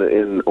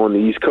the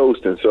East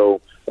Coast. And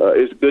so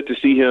it's good to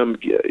see him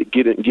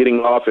getting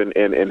off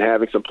and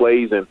having some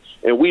plays. And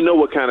we know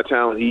what kind of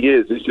talent he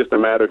is. It's just a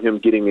matter of him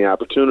getting the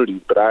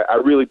opportunities. But I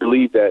really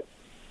believe that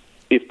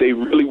if they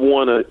really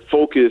want to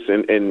focus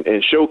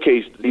and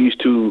showcase these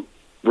two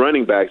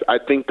running backs, I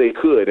think they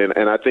could.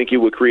 And I think it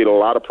would create a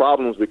lot of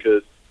problems,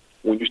 because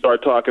when you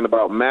start talking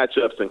about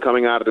matchups and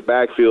coming out of the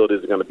backfield,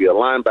 is it going to be a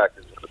linebacker?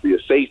 Is it going to be a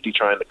safety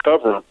trying to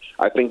cover him?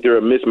 I think they're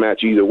a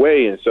mismatch either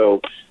way. And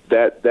so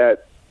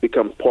that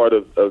becomes part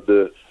of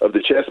the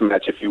chess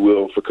match, if you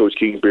will, for Coach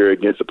Kingsbury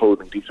against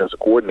opposing defensive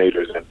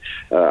coordinators. And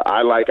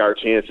I like our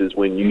chances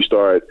when you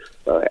start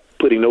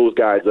putting those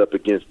guys up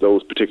against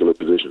those particular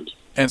positions.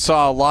 And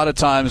saw a lot of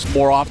times,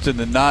 more often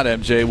than not,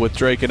 MJ, with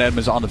Drake and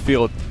Edmonds on the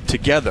field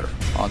together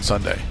on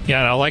Sunday. Yeah,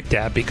 and I like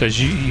that, because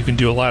you can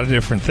do a lot of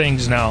different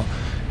things now.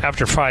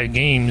 After 5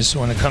 games,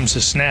 when it comes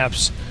to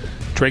snaps,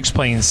 Drake's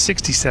playing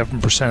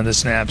 67% of the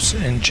snaps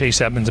and Chase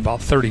Edmonds about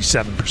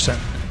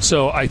 37%.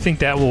 So I think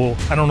that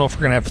I don't know if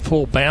we're going to have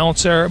full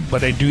balance there,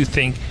 but I do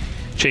think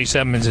Chase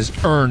Edmonds has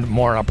earned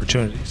more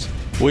opportunities.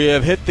 We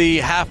have hit the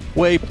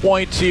halfway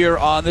point here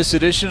on this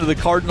edition of the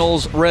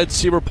Cardinals Red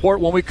Sea Report.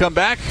 When we come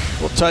back,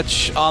 we'll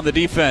touch on the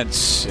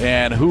defense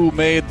and who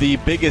made the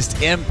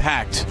biggest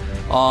impact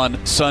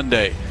on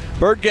Sunday.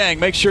 Bird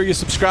Gang, make sure you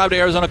subscribe to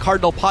Arizona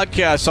Cardinal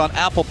Podcasts on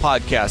Apple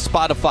Podcasts,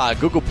 Spotify,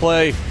 Google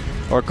Play,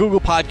 or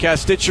Google Podcast,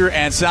 Stitcher,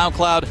 and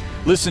SoundCloud.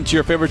 Listen to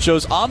your favorite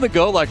shows on the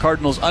go, like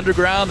Cardinals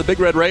Underground, The Big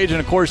Red Rage,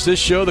 and, of course, this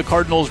show, the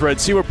Cardinals Red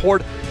Sea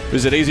Report.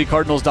 Visit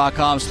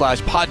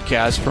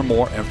azcardinals.com/podcast for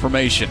more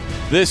information.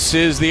 This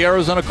is the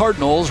Arizona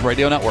Cardinals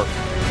Radio Network.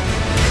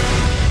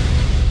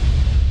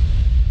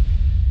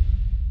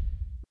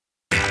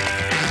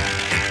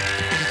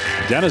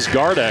 Dennis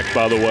Gardeck,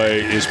 by the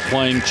way, is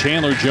playing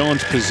Chandler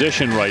Jones'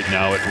 position right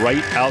now at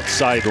right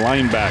outside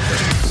linebacker.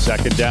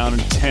 2nd down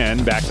and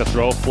 10. Back to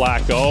throw.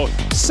 Flacco.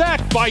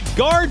 Sacked by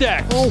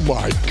Gardeck. Oh,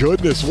 my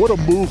goodness. What a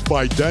move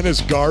by Dennis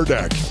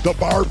Gardeck. The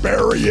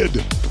Barbarian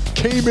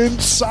came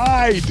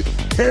inside.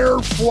 Hair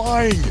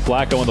flying.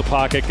 Flacco in the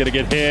pocket. Going to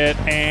get hit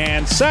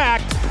and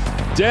sacked.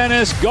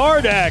 Dennis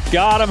Gardeck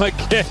got him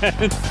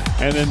again.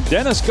 And then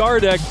Dennis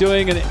Gardeck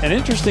doing an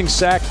interesting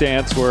sack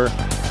dance where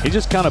he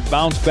just kind of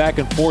bounced back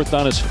and forth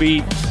on his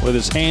feet with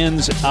his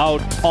hands out,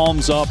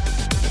 palms up.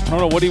 I don't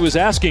know what he was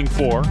asking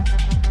for.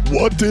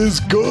 What is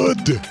good,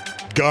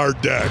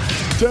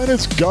 Gardeck?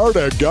 Dennis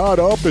Gardeck got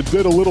up and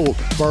did a little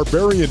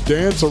barbarian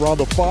dance around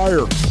the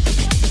fire.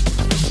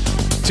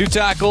 2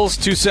 tackles,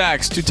 2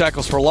 sacks, 2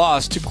 tackles for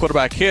loss, 2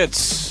 quarterback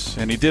hits,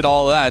 and he did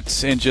all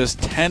that in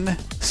just 10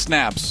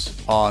 snaps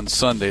on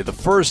Sunday. The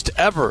first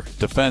ever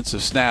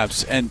defensive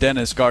snaps in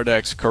Dennis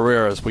Gardeck's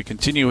career. As we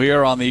continue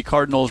here on the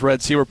Cardinals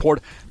Red Sea Report,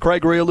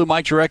 Craig Riolu,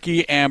 Mike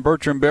Jurecki, and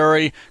Bertrand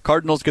Berry.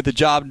 Cardinals get the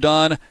job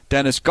done.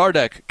 Dennis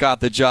Gardeck got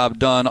the job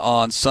done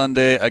on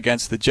Sunday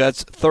against the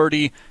Jets,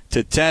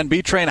 30-10.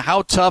 B-Train,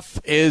 how tough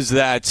is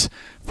that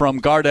from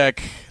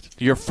Gardeck?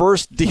 Your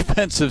first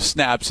defensive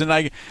snaps, and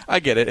I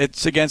get it.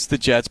 It's against the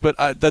Jets, but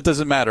that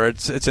doesn't matter.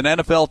 It's an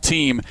NFL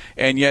team,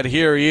 and yet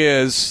here he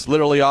is,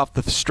 literally off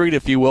the street,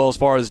 if you will, as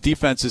far as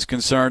defense is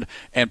concerned,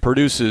 and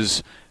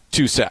produces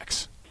 2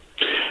 sacks.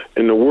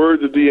 In the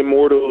words of the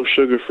immortal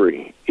Sugar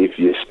Free, if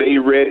you stay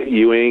ready,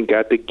 you ain't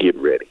got to get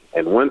ready.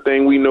 And one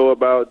thing we know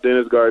about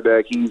Dennis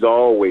Gardeck, he's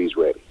always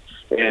ready.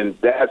 And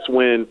that's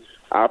when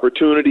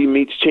opportunity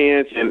meets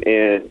chance,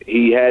 and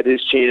he had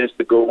his chance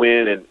to go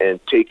in and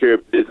take care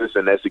of business,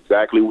 and that's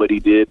exactly what he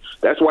did.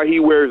 That's why he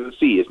wears the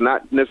C. It's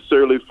not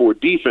necessarily for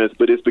defense,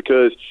 but it's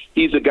because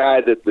he's a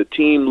guy that the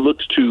team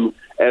looks to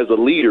as a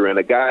leader and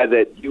a guy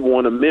that you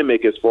want to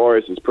mimic as far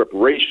as his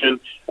preparation,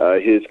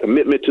 his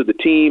commitment to the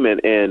team,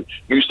 and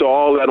you saw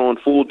all that on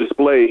full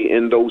display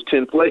in those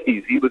 10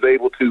 plays. He was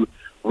able to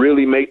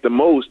really make the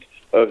most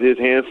of his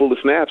handful of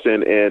snaps,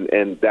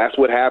 and that's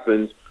what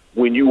happens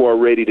when you are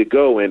ready to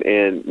go,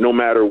 and no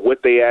matter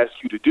what they ask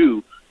you to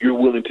do, you're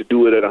willing to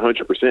do it at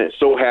 100%.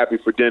 So happy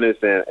for Dennis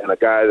and a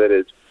guy that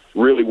has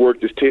really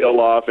worked his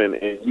tail off, and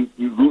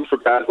you root for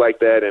guys like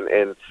that,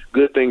 and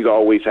good things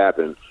always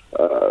happen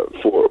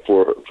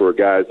for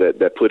guys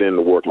that put in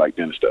the work like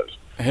Dennis does.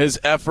 His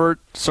effort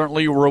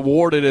certainly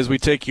rewarded as we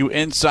take you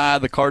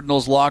inside the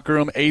Cardinals locker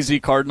room,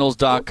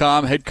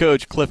 azcardinals.com. Head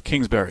coach Cliff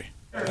Kingsbury.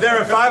 There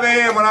at 5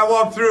 a.m. when I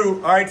walked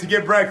through, all right, to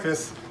get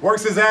breakfast.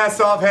 Works his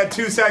ass off, had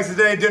 2 sacks a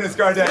day, Dennis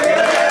Gardeck.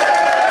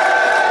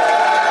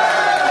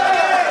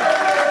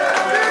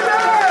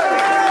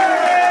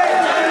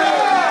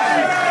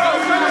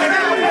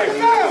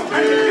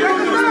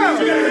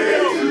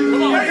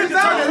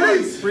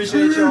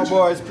 Appreciate y'all,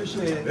 boys.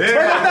 Appreciate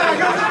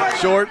it.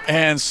 Short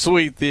and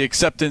sweet, the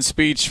acceptance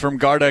speech from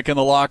Gardeck in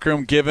the locker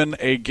room, given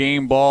a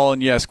game ball.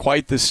 And, yes,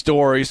 quite the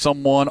story.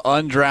 Someone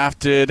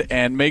undrafted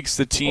and makes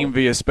the team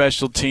via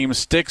special teams,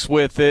 sticks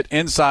with it,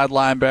 inside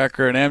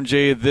linebacker. And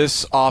MJ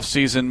this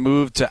offseason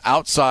moved to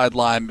outside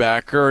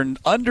linebacker. And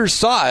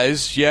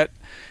undersized, yet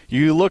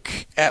you look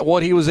at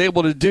what he was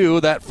able to do.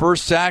 That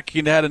first sack,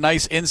 he had a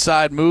nice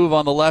inside move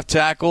on the left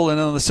tackle, and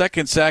on the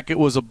second sack, it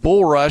was a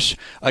bull rush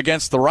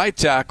against the right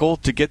tackle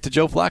to get to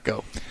Joe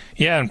Flacco.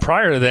 Yeah, and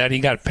prior to that, he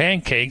got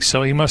pancaked,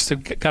 so he must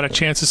have got a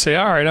chance to say,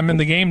 all right, I'm in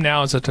the game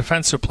now as a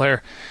defensive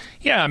player.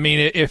 Yeah, I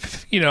mean,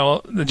 if,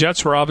 the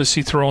Jets were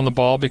obviously throwing the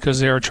ball because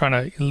they were trying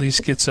to at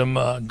least get some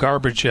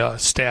garbage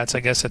stats,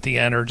 I guess, at the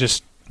end, or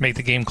just make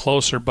the game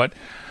closer, but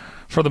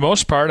for the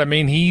most part, I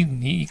mean,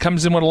 he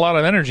comes in with a lot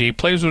of energy. He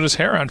plays with his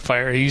hair on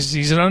fire.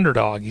 He's an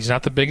underdog. He's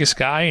not the biggest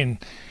guy,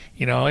 and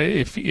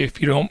if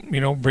you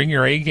don't bring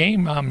your A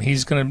game,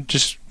 he's going to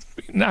just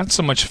not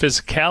so much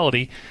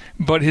physicality,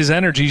 but his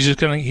energy is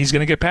just he's going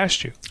to get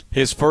past you.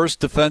 His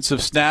first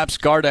defensive snaps,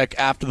 Gardeck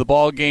after the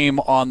ball game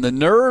on the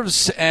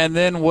nerves, and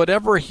then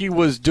whatever he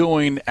was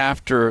doing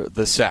after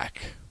the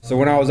sack. So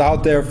when I was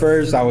out there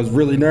first, I was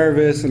really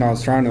nervous, and I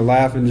was trying to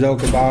laugh and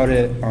joke about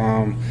it.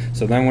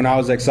 So then when I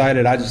was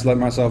excited, I just let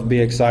myself be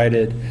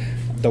excited.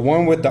 The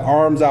one with the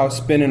arms out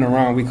spinning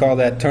around, we call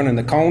that turning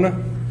the corner,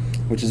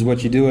 which is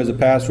what you do as a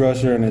pass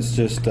rusher, and it's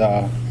just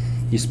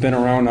you spin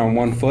around on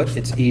one foot.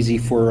 It's easy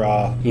for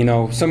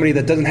somebody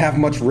that doesn't have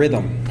much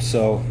rhythm.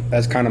 So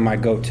that's kind of my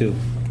go-to,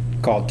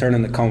 called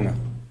turning the corner.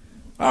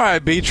 All right,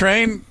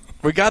 B-Train,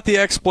 we got the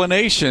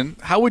explanation.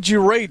 How would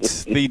you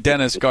rate the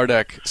Dennis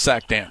Gardeck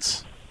sack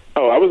dance?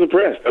 Oh, I was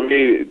impressed. I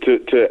mean,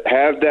 to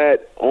have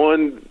that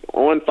on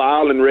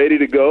file and ready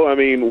to go. I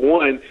mean,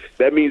 one,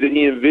 that means that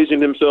he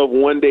envisioned himself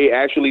one day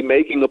actually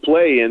making a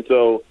play, and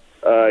so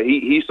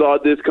he saw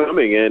this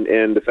coming.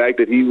 And the fact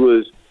that he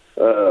was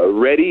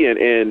ready,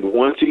 and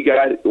once he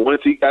got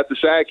the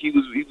sack, he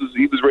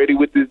was ready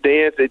with this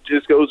dance. It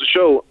just goes to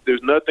show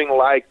there's nothing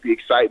like the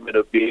excitement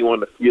of being on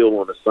the field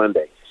on a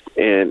Sunday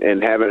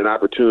and having an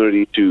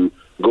opportunity to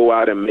go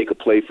out and make a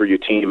play for your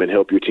team and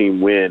help your team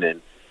win.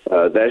 And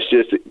that's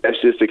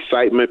just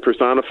excitement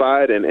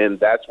personified, and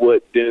that's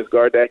what Dennis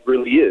Gardeck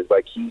really is.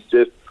 Like, he's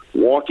just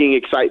walking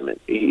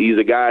excitement. He's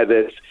a guy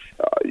that's,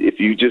 if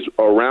you just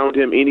around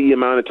him any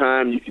amount of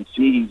time, you can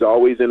see he's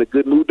always in a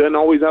good mood. Doesn't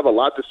always have a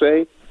lot to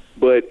say,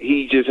 but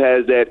he just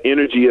has that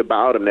energy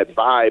about him, that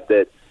vibe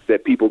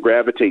that people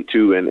gravitate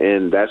to,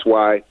 and that's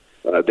why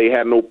they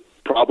had no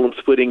problems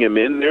putting him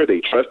in there.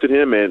 They trusted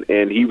him,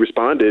 and he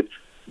responded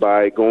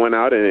by going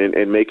out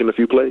and making a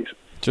few plays.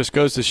 Just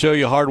goes to show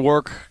you hard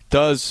work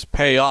does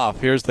pay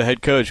off. Here's the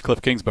head coach,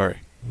 Cliff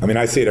Kingsbury. I mean,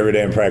 I see it every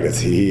day in practice.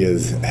 He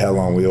is hell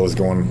on wheels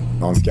going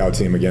on scout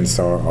team against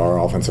our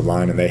offensive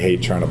line, and they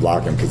hate trying to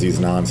block him because he's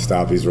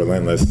nonstop. He's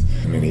relentless.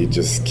 I mean, he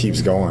just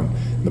keeps going.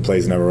 The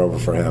play's never over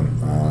for him.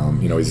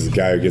 He's a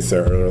guy who gets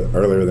there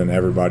earlier than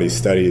everybody,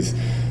 studies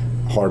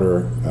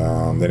harder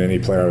than any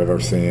player I've ever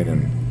seen,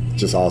 and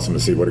just awesome to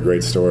see. What a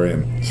great story,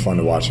 and it's fun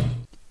to watch him.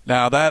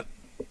 Now that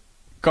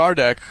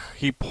Gardeck,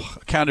 he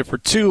accounted for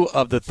 2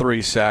 of the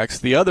 3 sacks.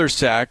 The other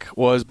sack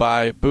was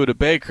by Budda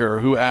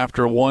Baker, who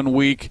after 1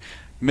 week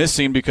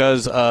missing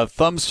because of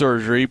thumb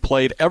surgery,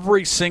 played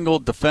every single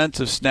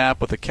defensive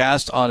snap with a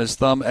cast on his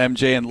thumb,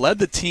 MJ, and led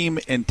the team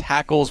in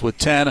tackles with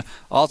 10,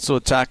 also a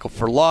tackle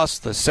for loss,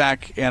 the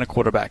sack, and a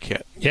quarterback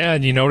hit. Yeah,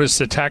 and you notice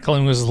the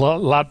tackling was a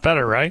lot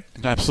better, right?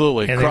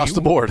 Absolutely, and across the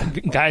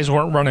board. Guys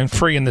weren't running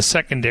free in the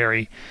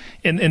secondary,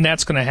 and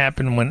that's going to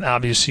happen when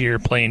obviously you're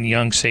playing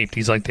young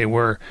safeties like they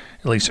were,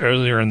 at least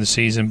earlier in the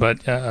season.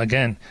 But,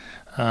 again,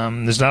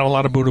 There's not a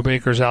lot of Budda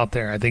Bakers out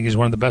there. I think he's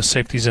one of the best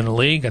safeties in the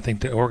league. I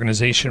think the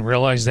organization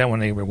realized that when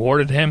they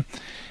rewarded him.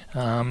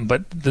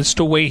 But that's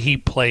the way he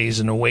plays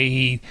and the way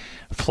he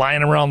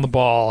flying around the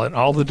ball and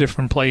all the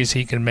different plays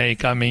he can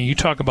make. I mean, you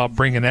talk about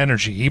bringing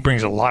energy. He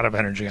brings a lot of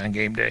energy on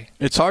game day.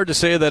 It's hard to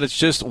say that it's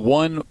just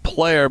one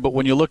player, but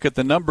when you look at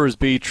the numbers,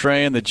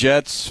 B-Train, the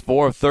Jets,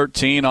 4 of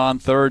 13 on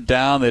third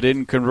down. They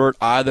didn't convert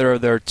either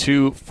of their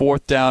 2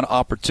 fourth down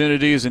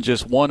opportunities and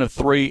just 1 of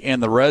 3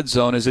 in the red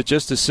zone. Is it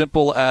just as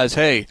simple as,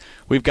 hey,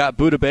 we've got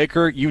Budda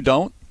Baker, you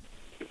don't?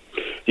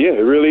 Yeah,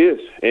 it really is.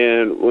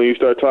 And when you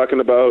start talking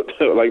about,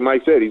 like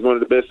Mike said, he's one of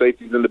the best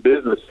safeties in the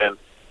business, and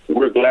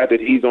we're glad that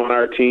he's on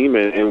our team,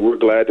 and we're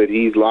glad that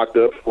he's locked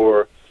up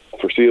for a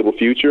foreseeable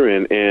future.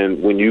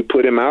 And when you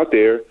put him out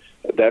there,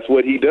 that's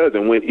what he does.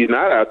 And when he's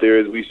not out there,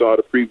 as we saw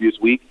the previous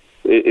week,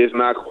 it's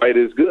not quite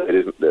as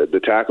good.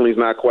 The tackling is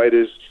not quite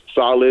as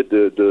solid.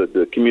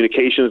 The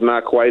communication is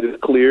not quite as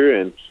clear.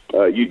 And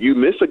you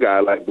miss a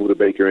guy like Budda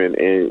Baker, and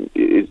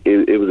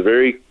it was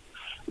very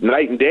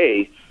night and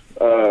day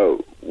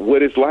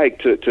what it's like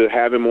to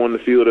have him on the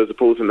field as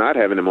opposed to not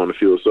having him on the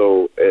field.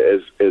 So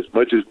as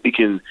much as we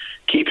can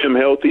keep him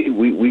healthy,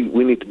 we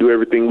need to do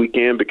everything we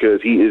can,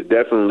 because he is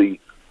definitely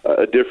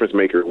a difference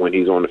maker when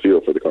he's on the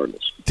field for the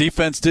Cardinals.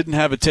 Defense didn't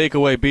have a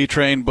takeaway,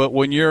 B-Train, but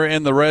when you're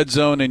in the red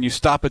zone and you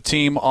stop a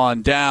team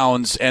on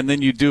downs and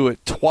then you do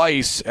it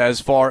twice as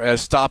far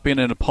as stopping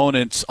an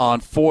opponent on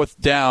fourth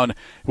down,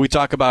 we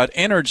talk about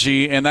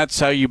energy, and that's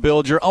how you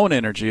build your own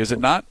energy, is it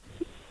not?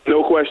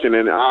 No question,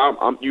 and I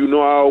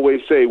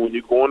always say when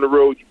you go on the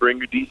road, you bring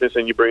your defense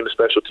and you bring the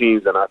special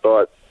teams, and I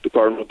thought the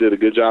Cardinals did a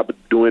good job of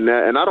doing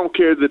that. And I don't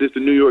care that it's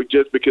the New York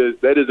Jets, because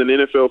that is an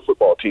NFL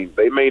football team.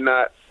 They may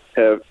not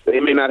have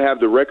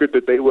the record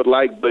that they would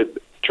like, but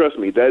trust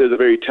me, that is a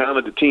very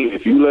talented team.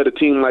 If you let a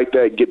team like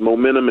that get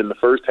momentum in the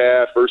first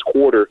half, first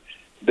quarter,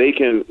 they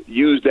can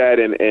use that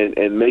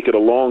and make it a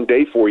long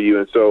day for you.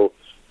 And so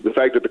the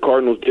fact that the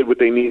Cardinals did what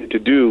they needed to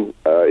do,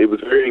 it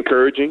was very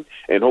encouraging,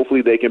 and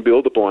hopefully they can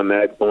build upon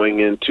that going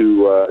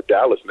into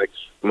Dallas next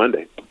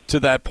Monday. To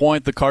that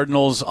point, the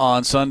Cardinals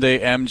on Sunday,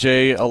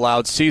 MJ,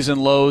 allowed season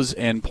lows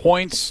in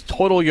points,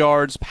 total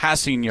yards,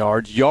 passing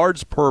yards,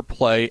 yards per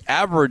play,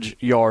 average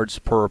yards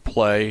per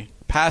play,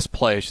 pass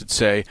play, I should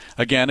say,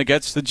 again,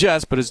 against the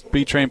Jets. But as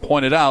B-Train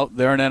pointed out,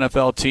 they're an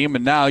NFL team,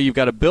 and now you've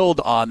got to build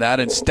on that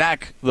and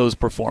stack those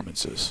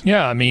performances.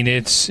 Yeah, I mean,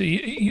 it's,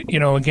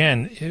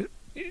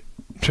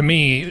 to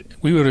me,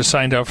 we would have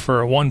signed up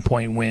for a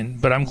 1-point win,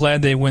 but I'm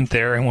glad they went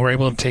there and were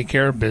able to take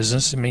care of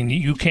business. I mean,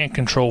 you can't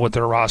control what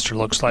their roster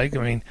looks like.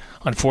 I mean,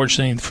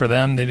 unfortunately for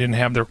them, they didn't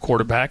have their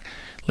quarterback.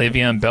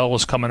 Le'Veon Bell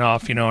was coming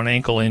off, an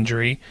ankle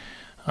injury.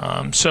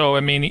 So, I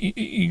mean,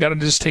 you got to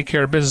just take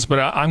care of business. But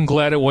I'm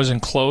glad it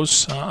wasn't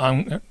close.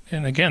 And,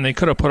 again, they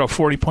could have put up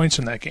 40 points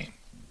in that game.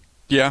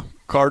 Yeah,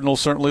 Cardinals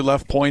certainly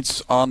left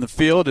points on the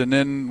field, and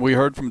then we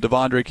heard from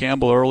Devondre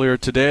Campbell earlier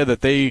today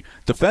that they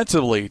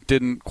defensively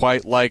didn't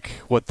quite like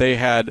what they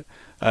had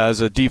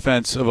as a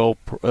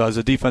defensive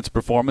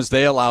performance.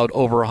 They allowed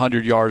over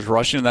 100 yards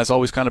rushing, and that's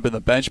always kind of been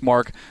the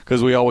benchmark,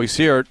 because we always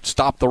hear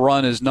stop the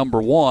run is number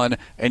one,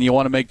 and you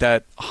want to make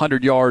that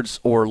 100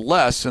 yards or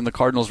less, and the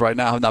Cardinals right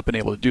now have not been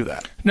able to do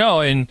that. No,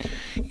 and,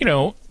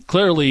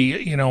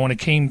 clearly, when it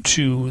came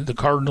to the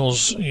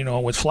Cardinals,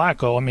 with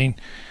Flacco, I mean,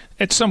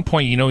 at some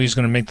point, he's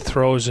going to make the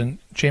throws, and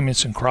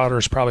Jamison Crowder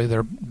is probably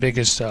their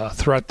biggest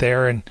threat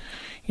there, and,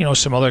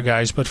 some other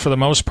guys. But for the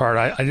most part,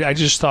 I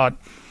just thought,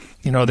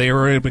 they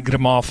were able to get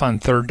them off on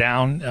third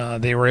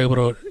down. They were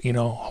able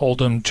to, hold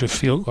them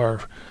to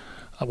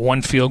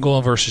one field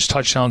goal versus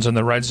touchdowns in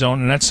the red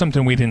zone, and that's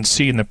something we didn't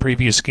see in the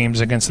previous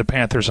games against the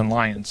Panthers and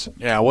Lions.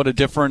 Yeah, what a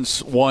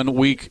difference 1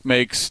 week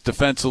makes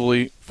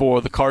defensively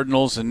for the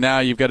Cardinals, and now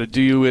you've got to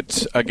do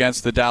it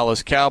against the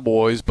Dallas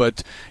Cowboys.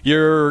 But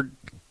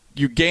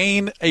you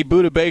gain a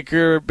Budda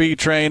Baker,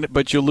 B-Train,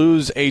 but you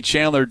lose a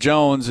Chandler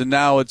Jones, and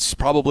now it's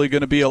probably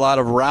going to be a lot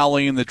of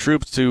rallying the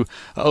troops to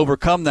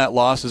overcome that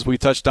loss, as we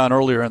touched on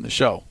earlier in the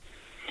show.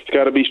 It's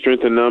got to be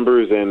strength in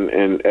numbers,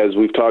 and as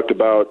we've talked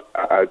about,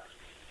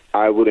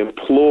 I would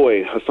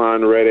employ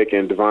Hassan Reddick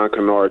and Devon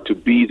Kennard to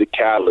be the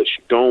catalyst.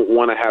 You don't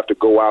want to have to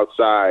go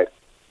outside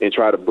and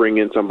try to bring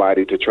in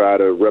somebody to try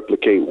to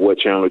replicate what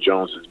Chandler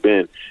Jones has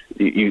been.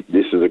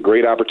 This is a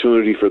great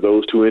opportunity for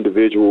those two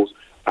individuals.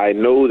 I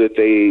know that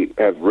they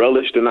have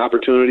relished an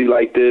opportunity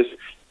like this,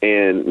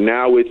 and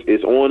now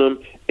it's on them,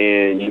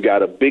 and you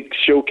got a big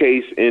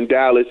showcase in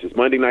Dallas. It's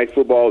Monday Night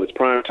Football. It's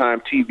primetime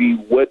TV.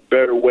 What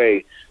better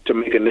way to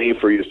make a name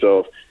for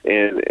yourself,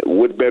 and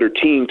what better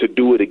team to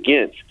do it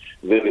against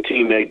than the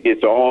team that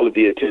gets all of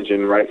the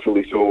attention,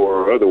 rightfully so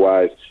or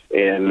otherwise,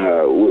 and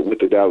with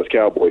the Dallas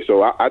Cowboys.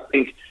 So I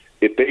think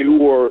if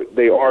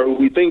they are who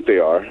we think they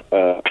are,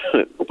 no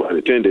pun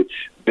intended,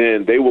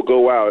 then they will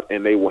go out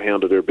and they will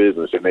handle their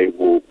business, and they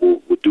will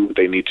do what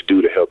they need to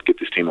do to help get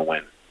this team a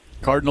win.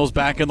 Cardinals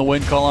back in the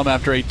win column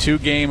after a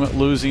 2-game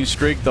losing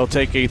streak. They'll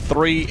take a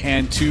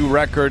 3-2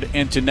 record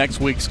into next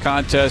week's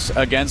contest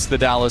against the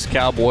Dallas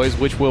Cowboys,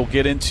 which we'll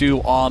get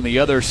into on the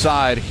other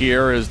side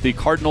here, as the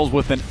Cardinals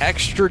with an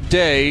extra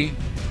day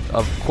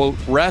of, quote,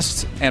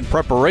 rest and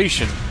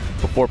preparation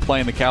before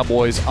playing the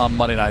Cowboys on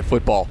Monday Night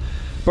Football.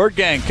 Bird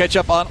Gang, catch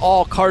up on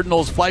all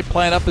Cardinals Flight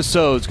Plan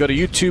episodes. Go to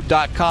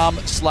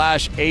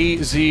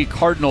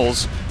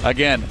youtube.com/azcardinals.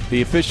 Again,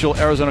 the official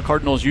Arizona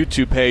Cardinals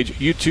YouTube page,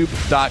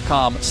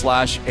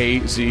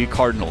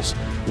 youtube.com/azcardinals.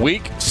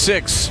 Week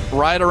 6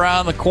 right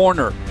around the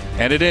corner,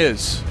 and it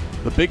is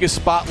the biggest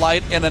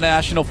spotlight in the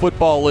National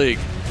Football League.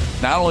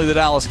 Not only the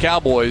Dallas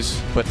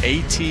Cowboys, but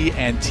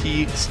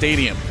AT&T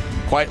Stadium.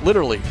 Quite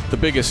literally the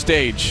biggest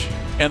stage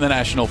in the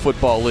National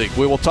Football League.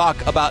 We will talk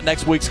about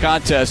next week's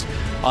contest.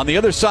 On the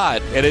other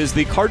side, it is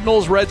the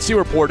Cardinals Red Sea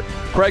Report.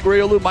 Craig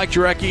Riolu, Mike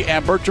Jurecki,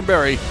 and Bertrand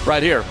Berry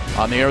right here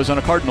on the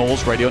Arizona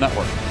Cardinals Radio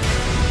Network.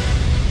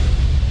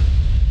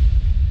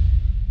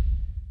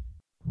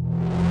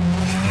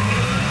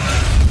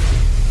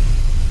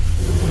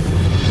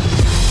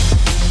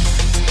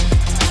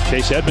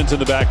 Chase Edmonds in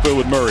the backfield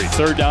with Murray.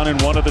 3rd down and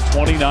 1 of the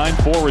 29.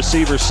 4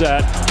 receiver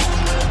set.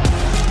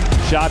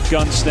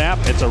 Shotgun snap.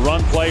 It's a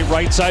run play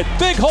right side.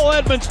 Big hole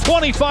Edmonds,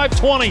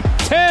 25-20,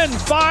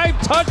 10-5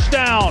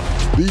 touchdown.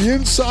 The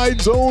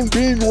inside zone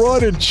being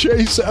run, and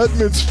Chase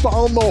Edmonds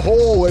found the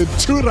hole and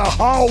to the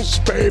house,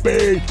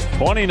 baby.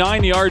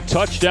 29-yard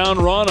touchdown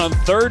run on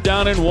 3rd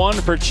down and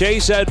 1 for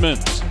Chase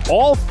Edmonds.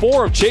 All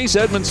 4 of Chase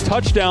Edmonds'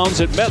 touchdowns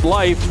at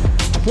MetLife,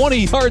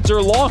 20 yards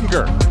or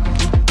longer.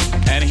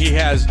 And he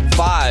has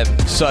 5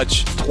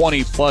 such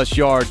 20-plus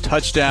yard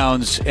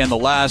touchdowns in the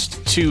last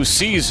 2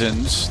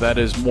 seasons. That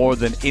is more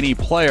than any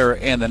player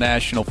in the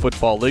National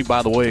Football League.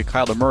 By the way,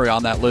 Kyler Murray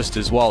on that list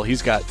as well.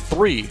 He's got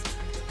 3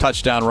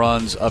 touchdown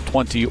runs of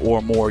 20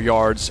 or more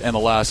yards in the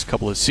last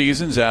couple of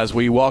seasons. As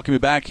we welcome you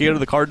back here to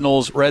the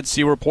Cardinals Red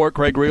Sea Report,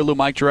 Craig Riolu,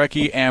 Mike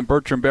Jurecki, and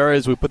Bertrand Berry,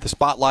 as we put the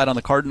spotlight on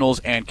the Cardinals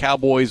and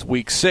Cowboys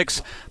Week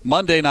 6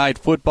 Monday Night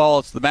Football.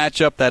 It's the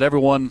matchup that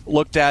everyone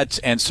looked at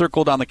and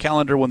circled on the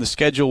calendar when the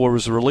schedule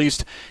was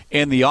released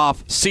in the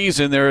off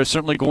season. There is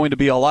certainly going to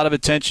be a lot of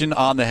attention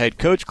on the head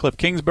coach, Cliff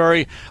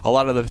Kingsbury, a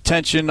lot of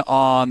attention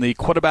on the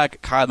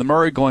quarterback, Kyler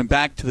Murray, going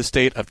back to the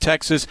state of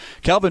Texas.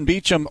 Kelvin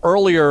Beachum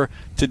earlier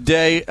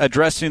today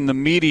addressing the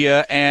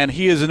media, and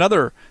he is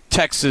another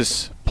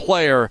Texas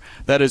player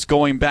that is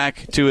going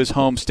back to his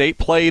home state,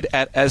 played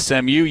at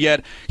SMU,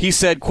 yet he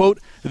said, quote,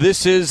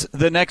 "This is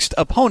the next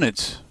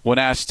opponent." When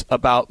asked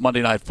about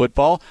Monday Night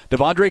Football,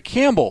 Devondre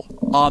Campbell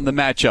on the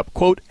matchup,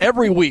 quote,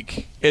 "Every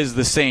week is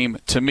the same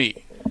to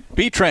me."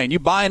 B-Train, you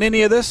buying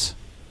any of this?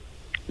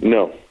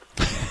 No.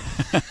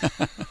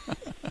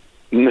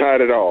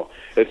 Not at all.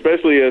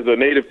 Especially as a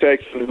native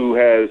Texan who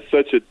has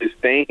such a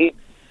disdain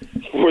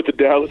for the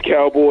Dallas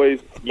Cowboys,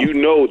 you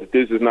know that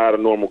this is not a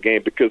normal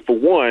game because, for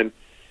one,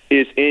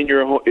 it's in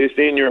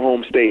your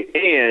home state,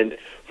 and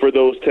for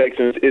those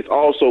Texans, it's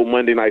also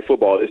Monday Night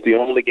Football. It's the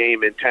only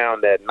game in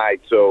town that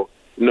night. So,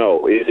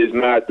 no, it is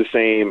not the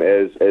same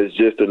as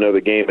just another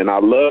game. And I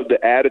love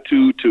the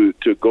attitude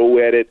to go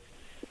at it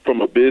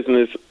from a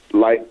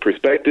business-like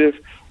perspective.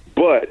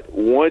 But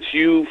once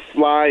you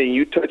fly and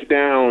you touch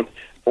down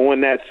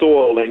on that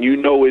soil and you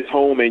know it's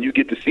home and you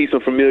get to see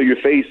some familiar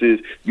faces,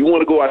 you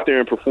want to go out there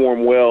and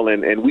perform well.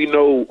 And we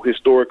know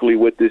historically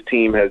what this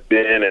team has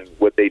been and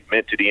what they've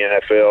meant to the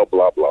NFL,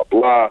 blah, blah,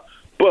 blah.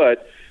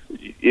 But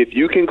if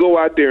you can go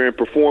out there and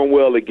perform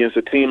well against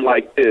a team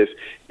like this,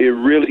 it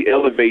really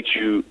elevates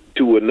you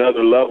to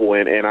another level.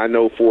 And I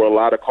know for a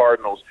lot of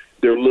Cardinals,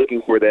 they're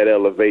looking for that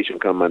elevation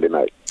come Monday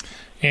night.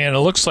 And it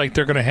looks like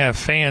they're going to have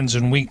fans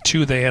in week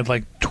 2. They had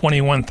like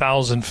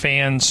 21,000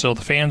 fans, so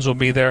the fans will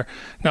be there.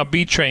 Now,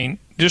 B-Train,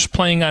 just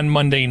playing on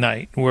Monday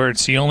night, where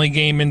it's the only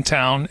game in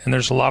town, and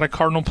there's a lot of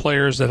Cardinal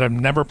players that have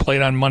never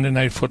played on Monday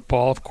Night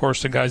Football. Of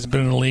course, the guys that have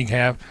been in the league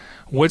have.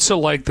 What's it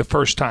like the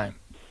first time?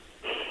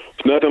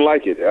 It's nothing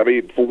like it. I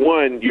mean, for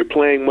one, you're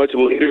playing much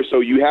later, so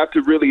you have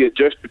to really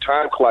adjust your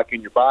time clock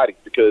in your body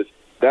because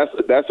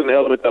that's an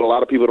element that a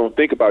lot of people don't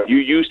think about.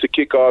 You're used to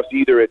kickoffs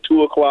either at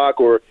 2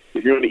 o'clock or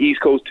if you're on the East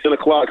Coast, 10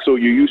 o'clock, so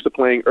you're used to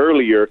playing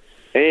earlier,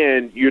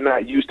 and you're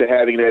not used to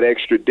having that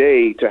extra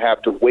day to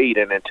have to wait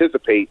and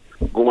anticipate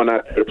going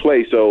out there to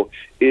play. So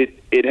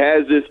it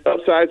has its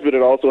upsides, but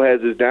it also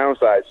has its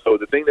downsides. So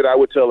the thing that I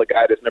would tell a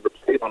guy that's never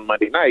played on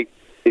Monday night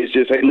is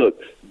just, hey,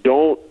 look,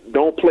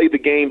 don't play the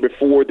game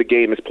before the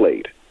game is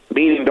played,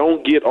 meaning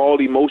don't get all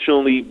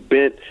emotionally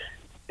bent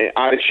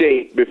out of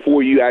shape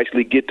before you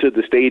actually get to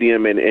the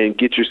stadium and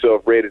get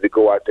yourself ready to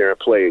go out there and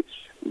play.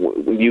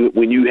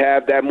 When you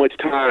have that much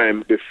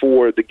time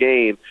before the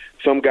game,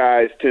 some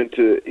guys tend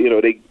to,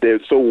 they're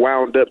so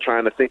wound up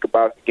trying to think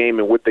about the game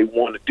and what they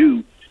want to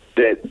do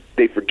that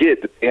they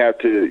forget that they have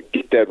to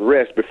get that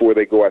rest before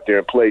they go out there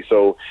and play.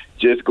 So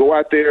just go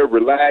out there,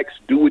 relax,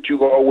 do what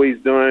you've always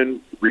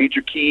done, read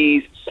your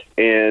keys,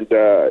 and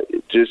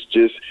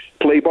just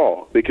play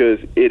ball because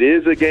it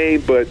is a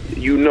game, but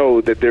you know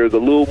that there's a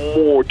little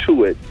more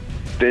to it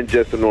than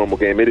just a normal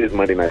game. It is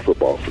Monday Night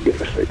Football, for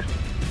goodness sakes.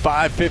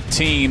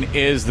 5:15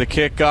 is the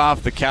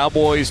kickoff. The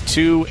Cowboys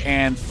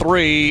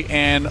 2-3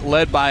 and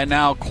led by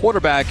now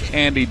quarterback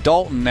Andy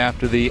Dalton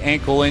after the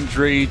ankle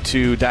injury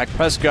to Dak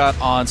Prescott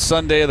on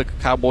Sunday. The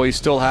Cowboys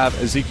still have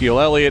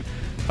Ezekiel Elliott,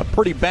 a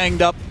pretty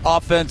banged-up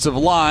offensive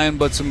line,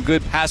 but some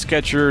good pass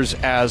catchers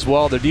as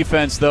well. Their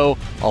defense, though,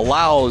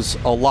 allows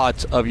a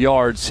lot of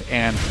yards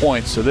and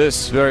points. So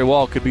this very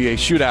well could be a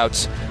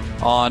shootout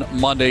on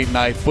Monday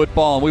Night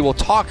Football, and we will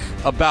talk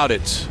about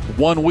it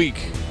 1 week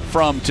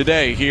from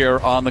today here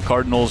on the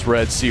Cardinals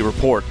Red Sea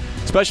Report.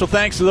 Special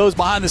thanks to those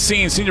behind the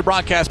scenes, Senior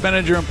Broadcast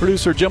Manager and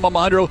Producer Jim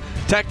Alejandro,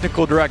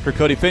 Technical Director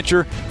Cody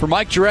Fincher. For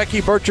Mike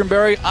Jurecki, Bertrand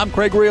Berry, I'm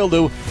Craig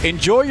Realdu.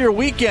 Enjoy your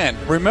weekend.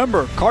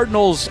 Remember,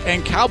 Cardinals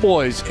and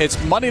Cowboys,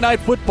 it's Monday Night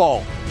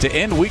Football to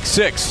end Week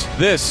 6.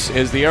 This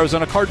is the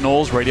Arizona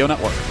Cardinals Radio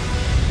Network.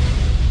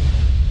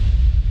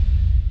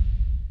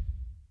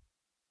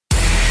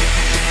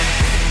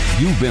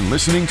 You've been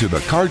listening to the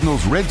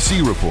Cardinals Red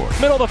Sea Report.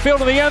 Middle of the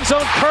field to the end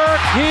zone. Kirk,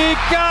 he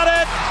got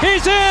it.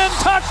 He's in.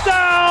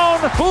 Touchdown.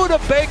 Buda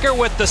Baker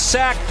with the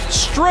sack.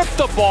 Stripped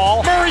the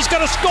ball. Murray's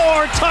going to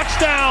score.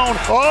 Touchdown.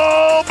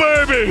 Oh,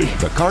 baby.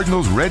 The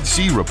Cardinals Red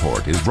Sea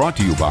Report is brought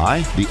to you by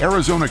the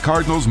Arizona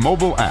Cardinals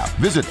mobile app.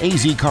 Visit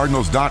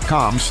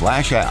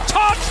azcardinals.com/app.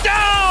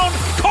 Touchdown.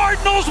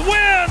 Cardinals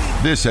win.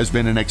 This has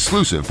been an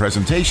exclusive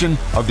presentation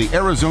of the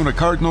Arizona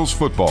Cardinals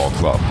Football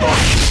Club.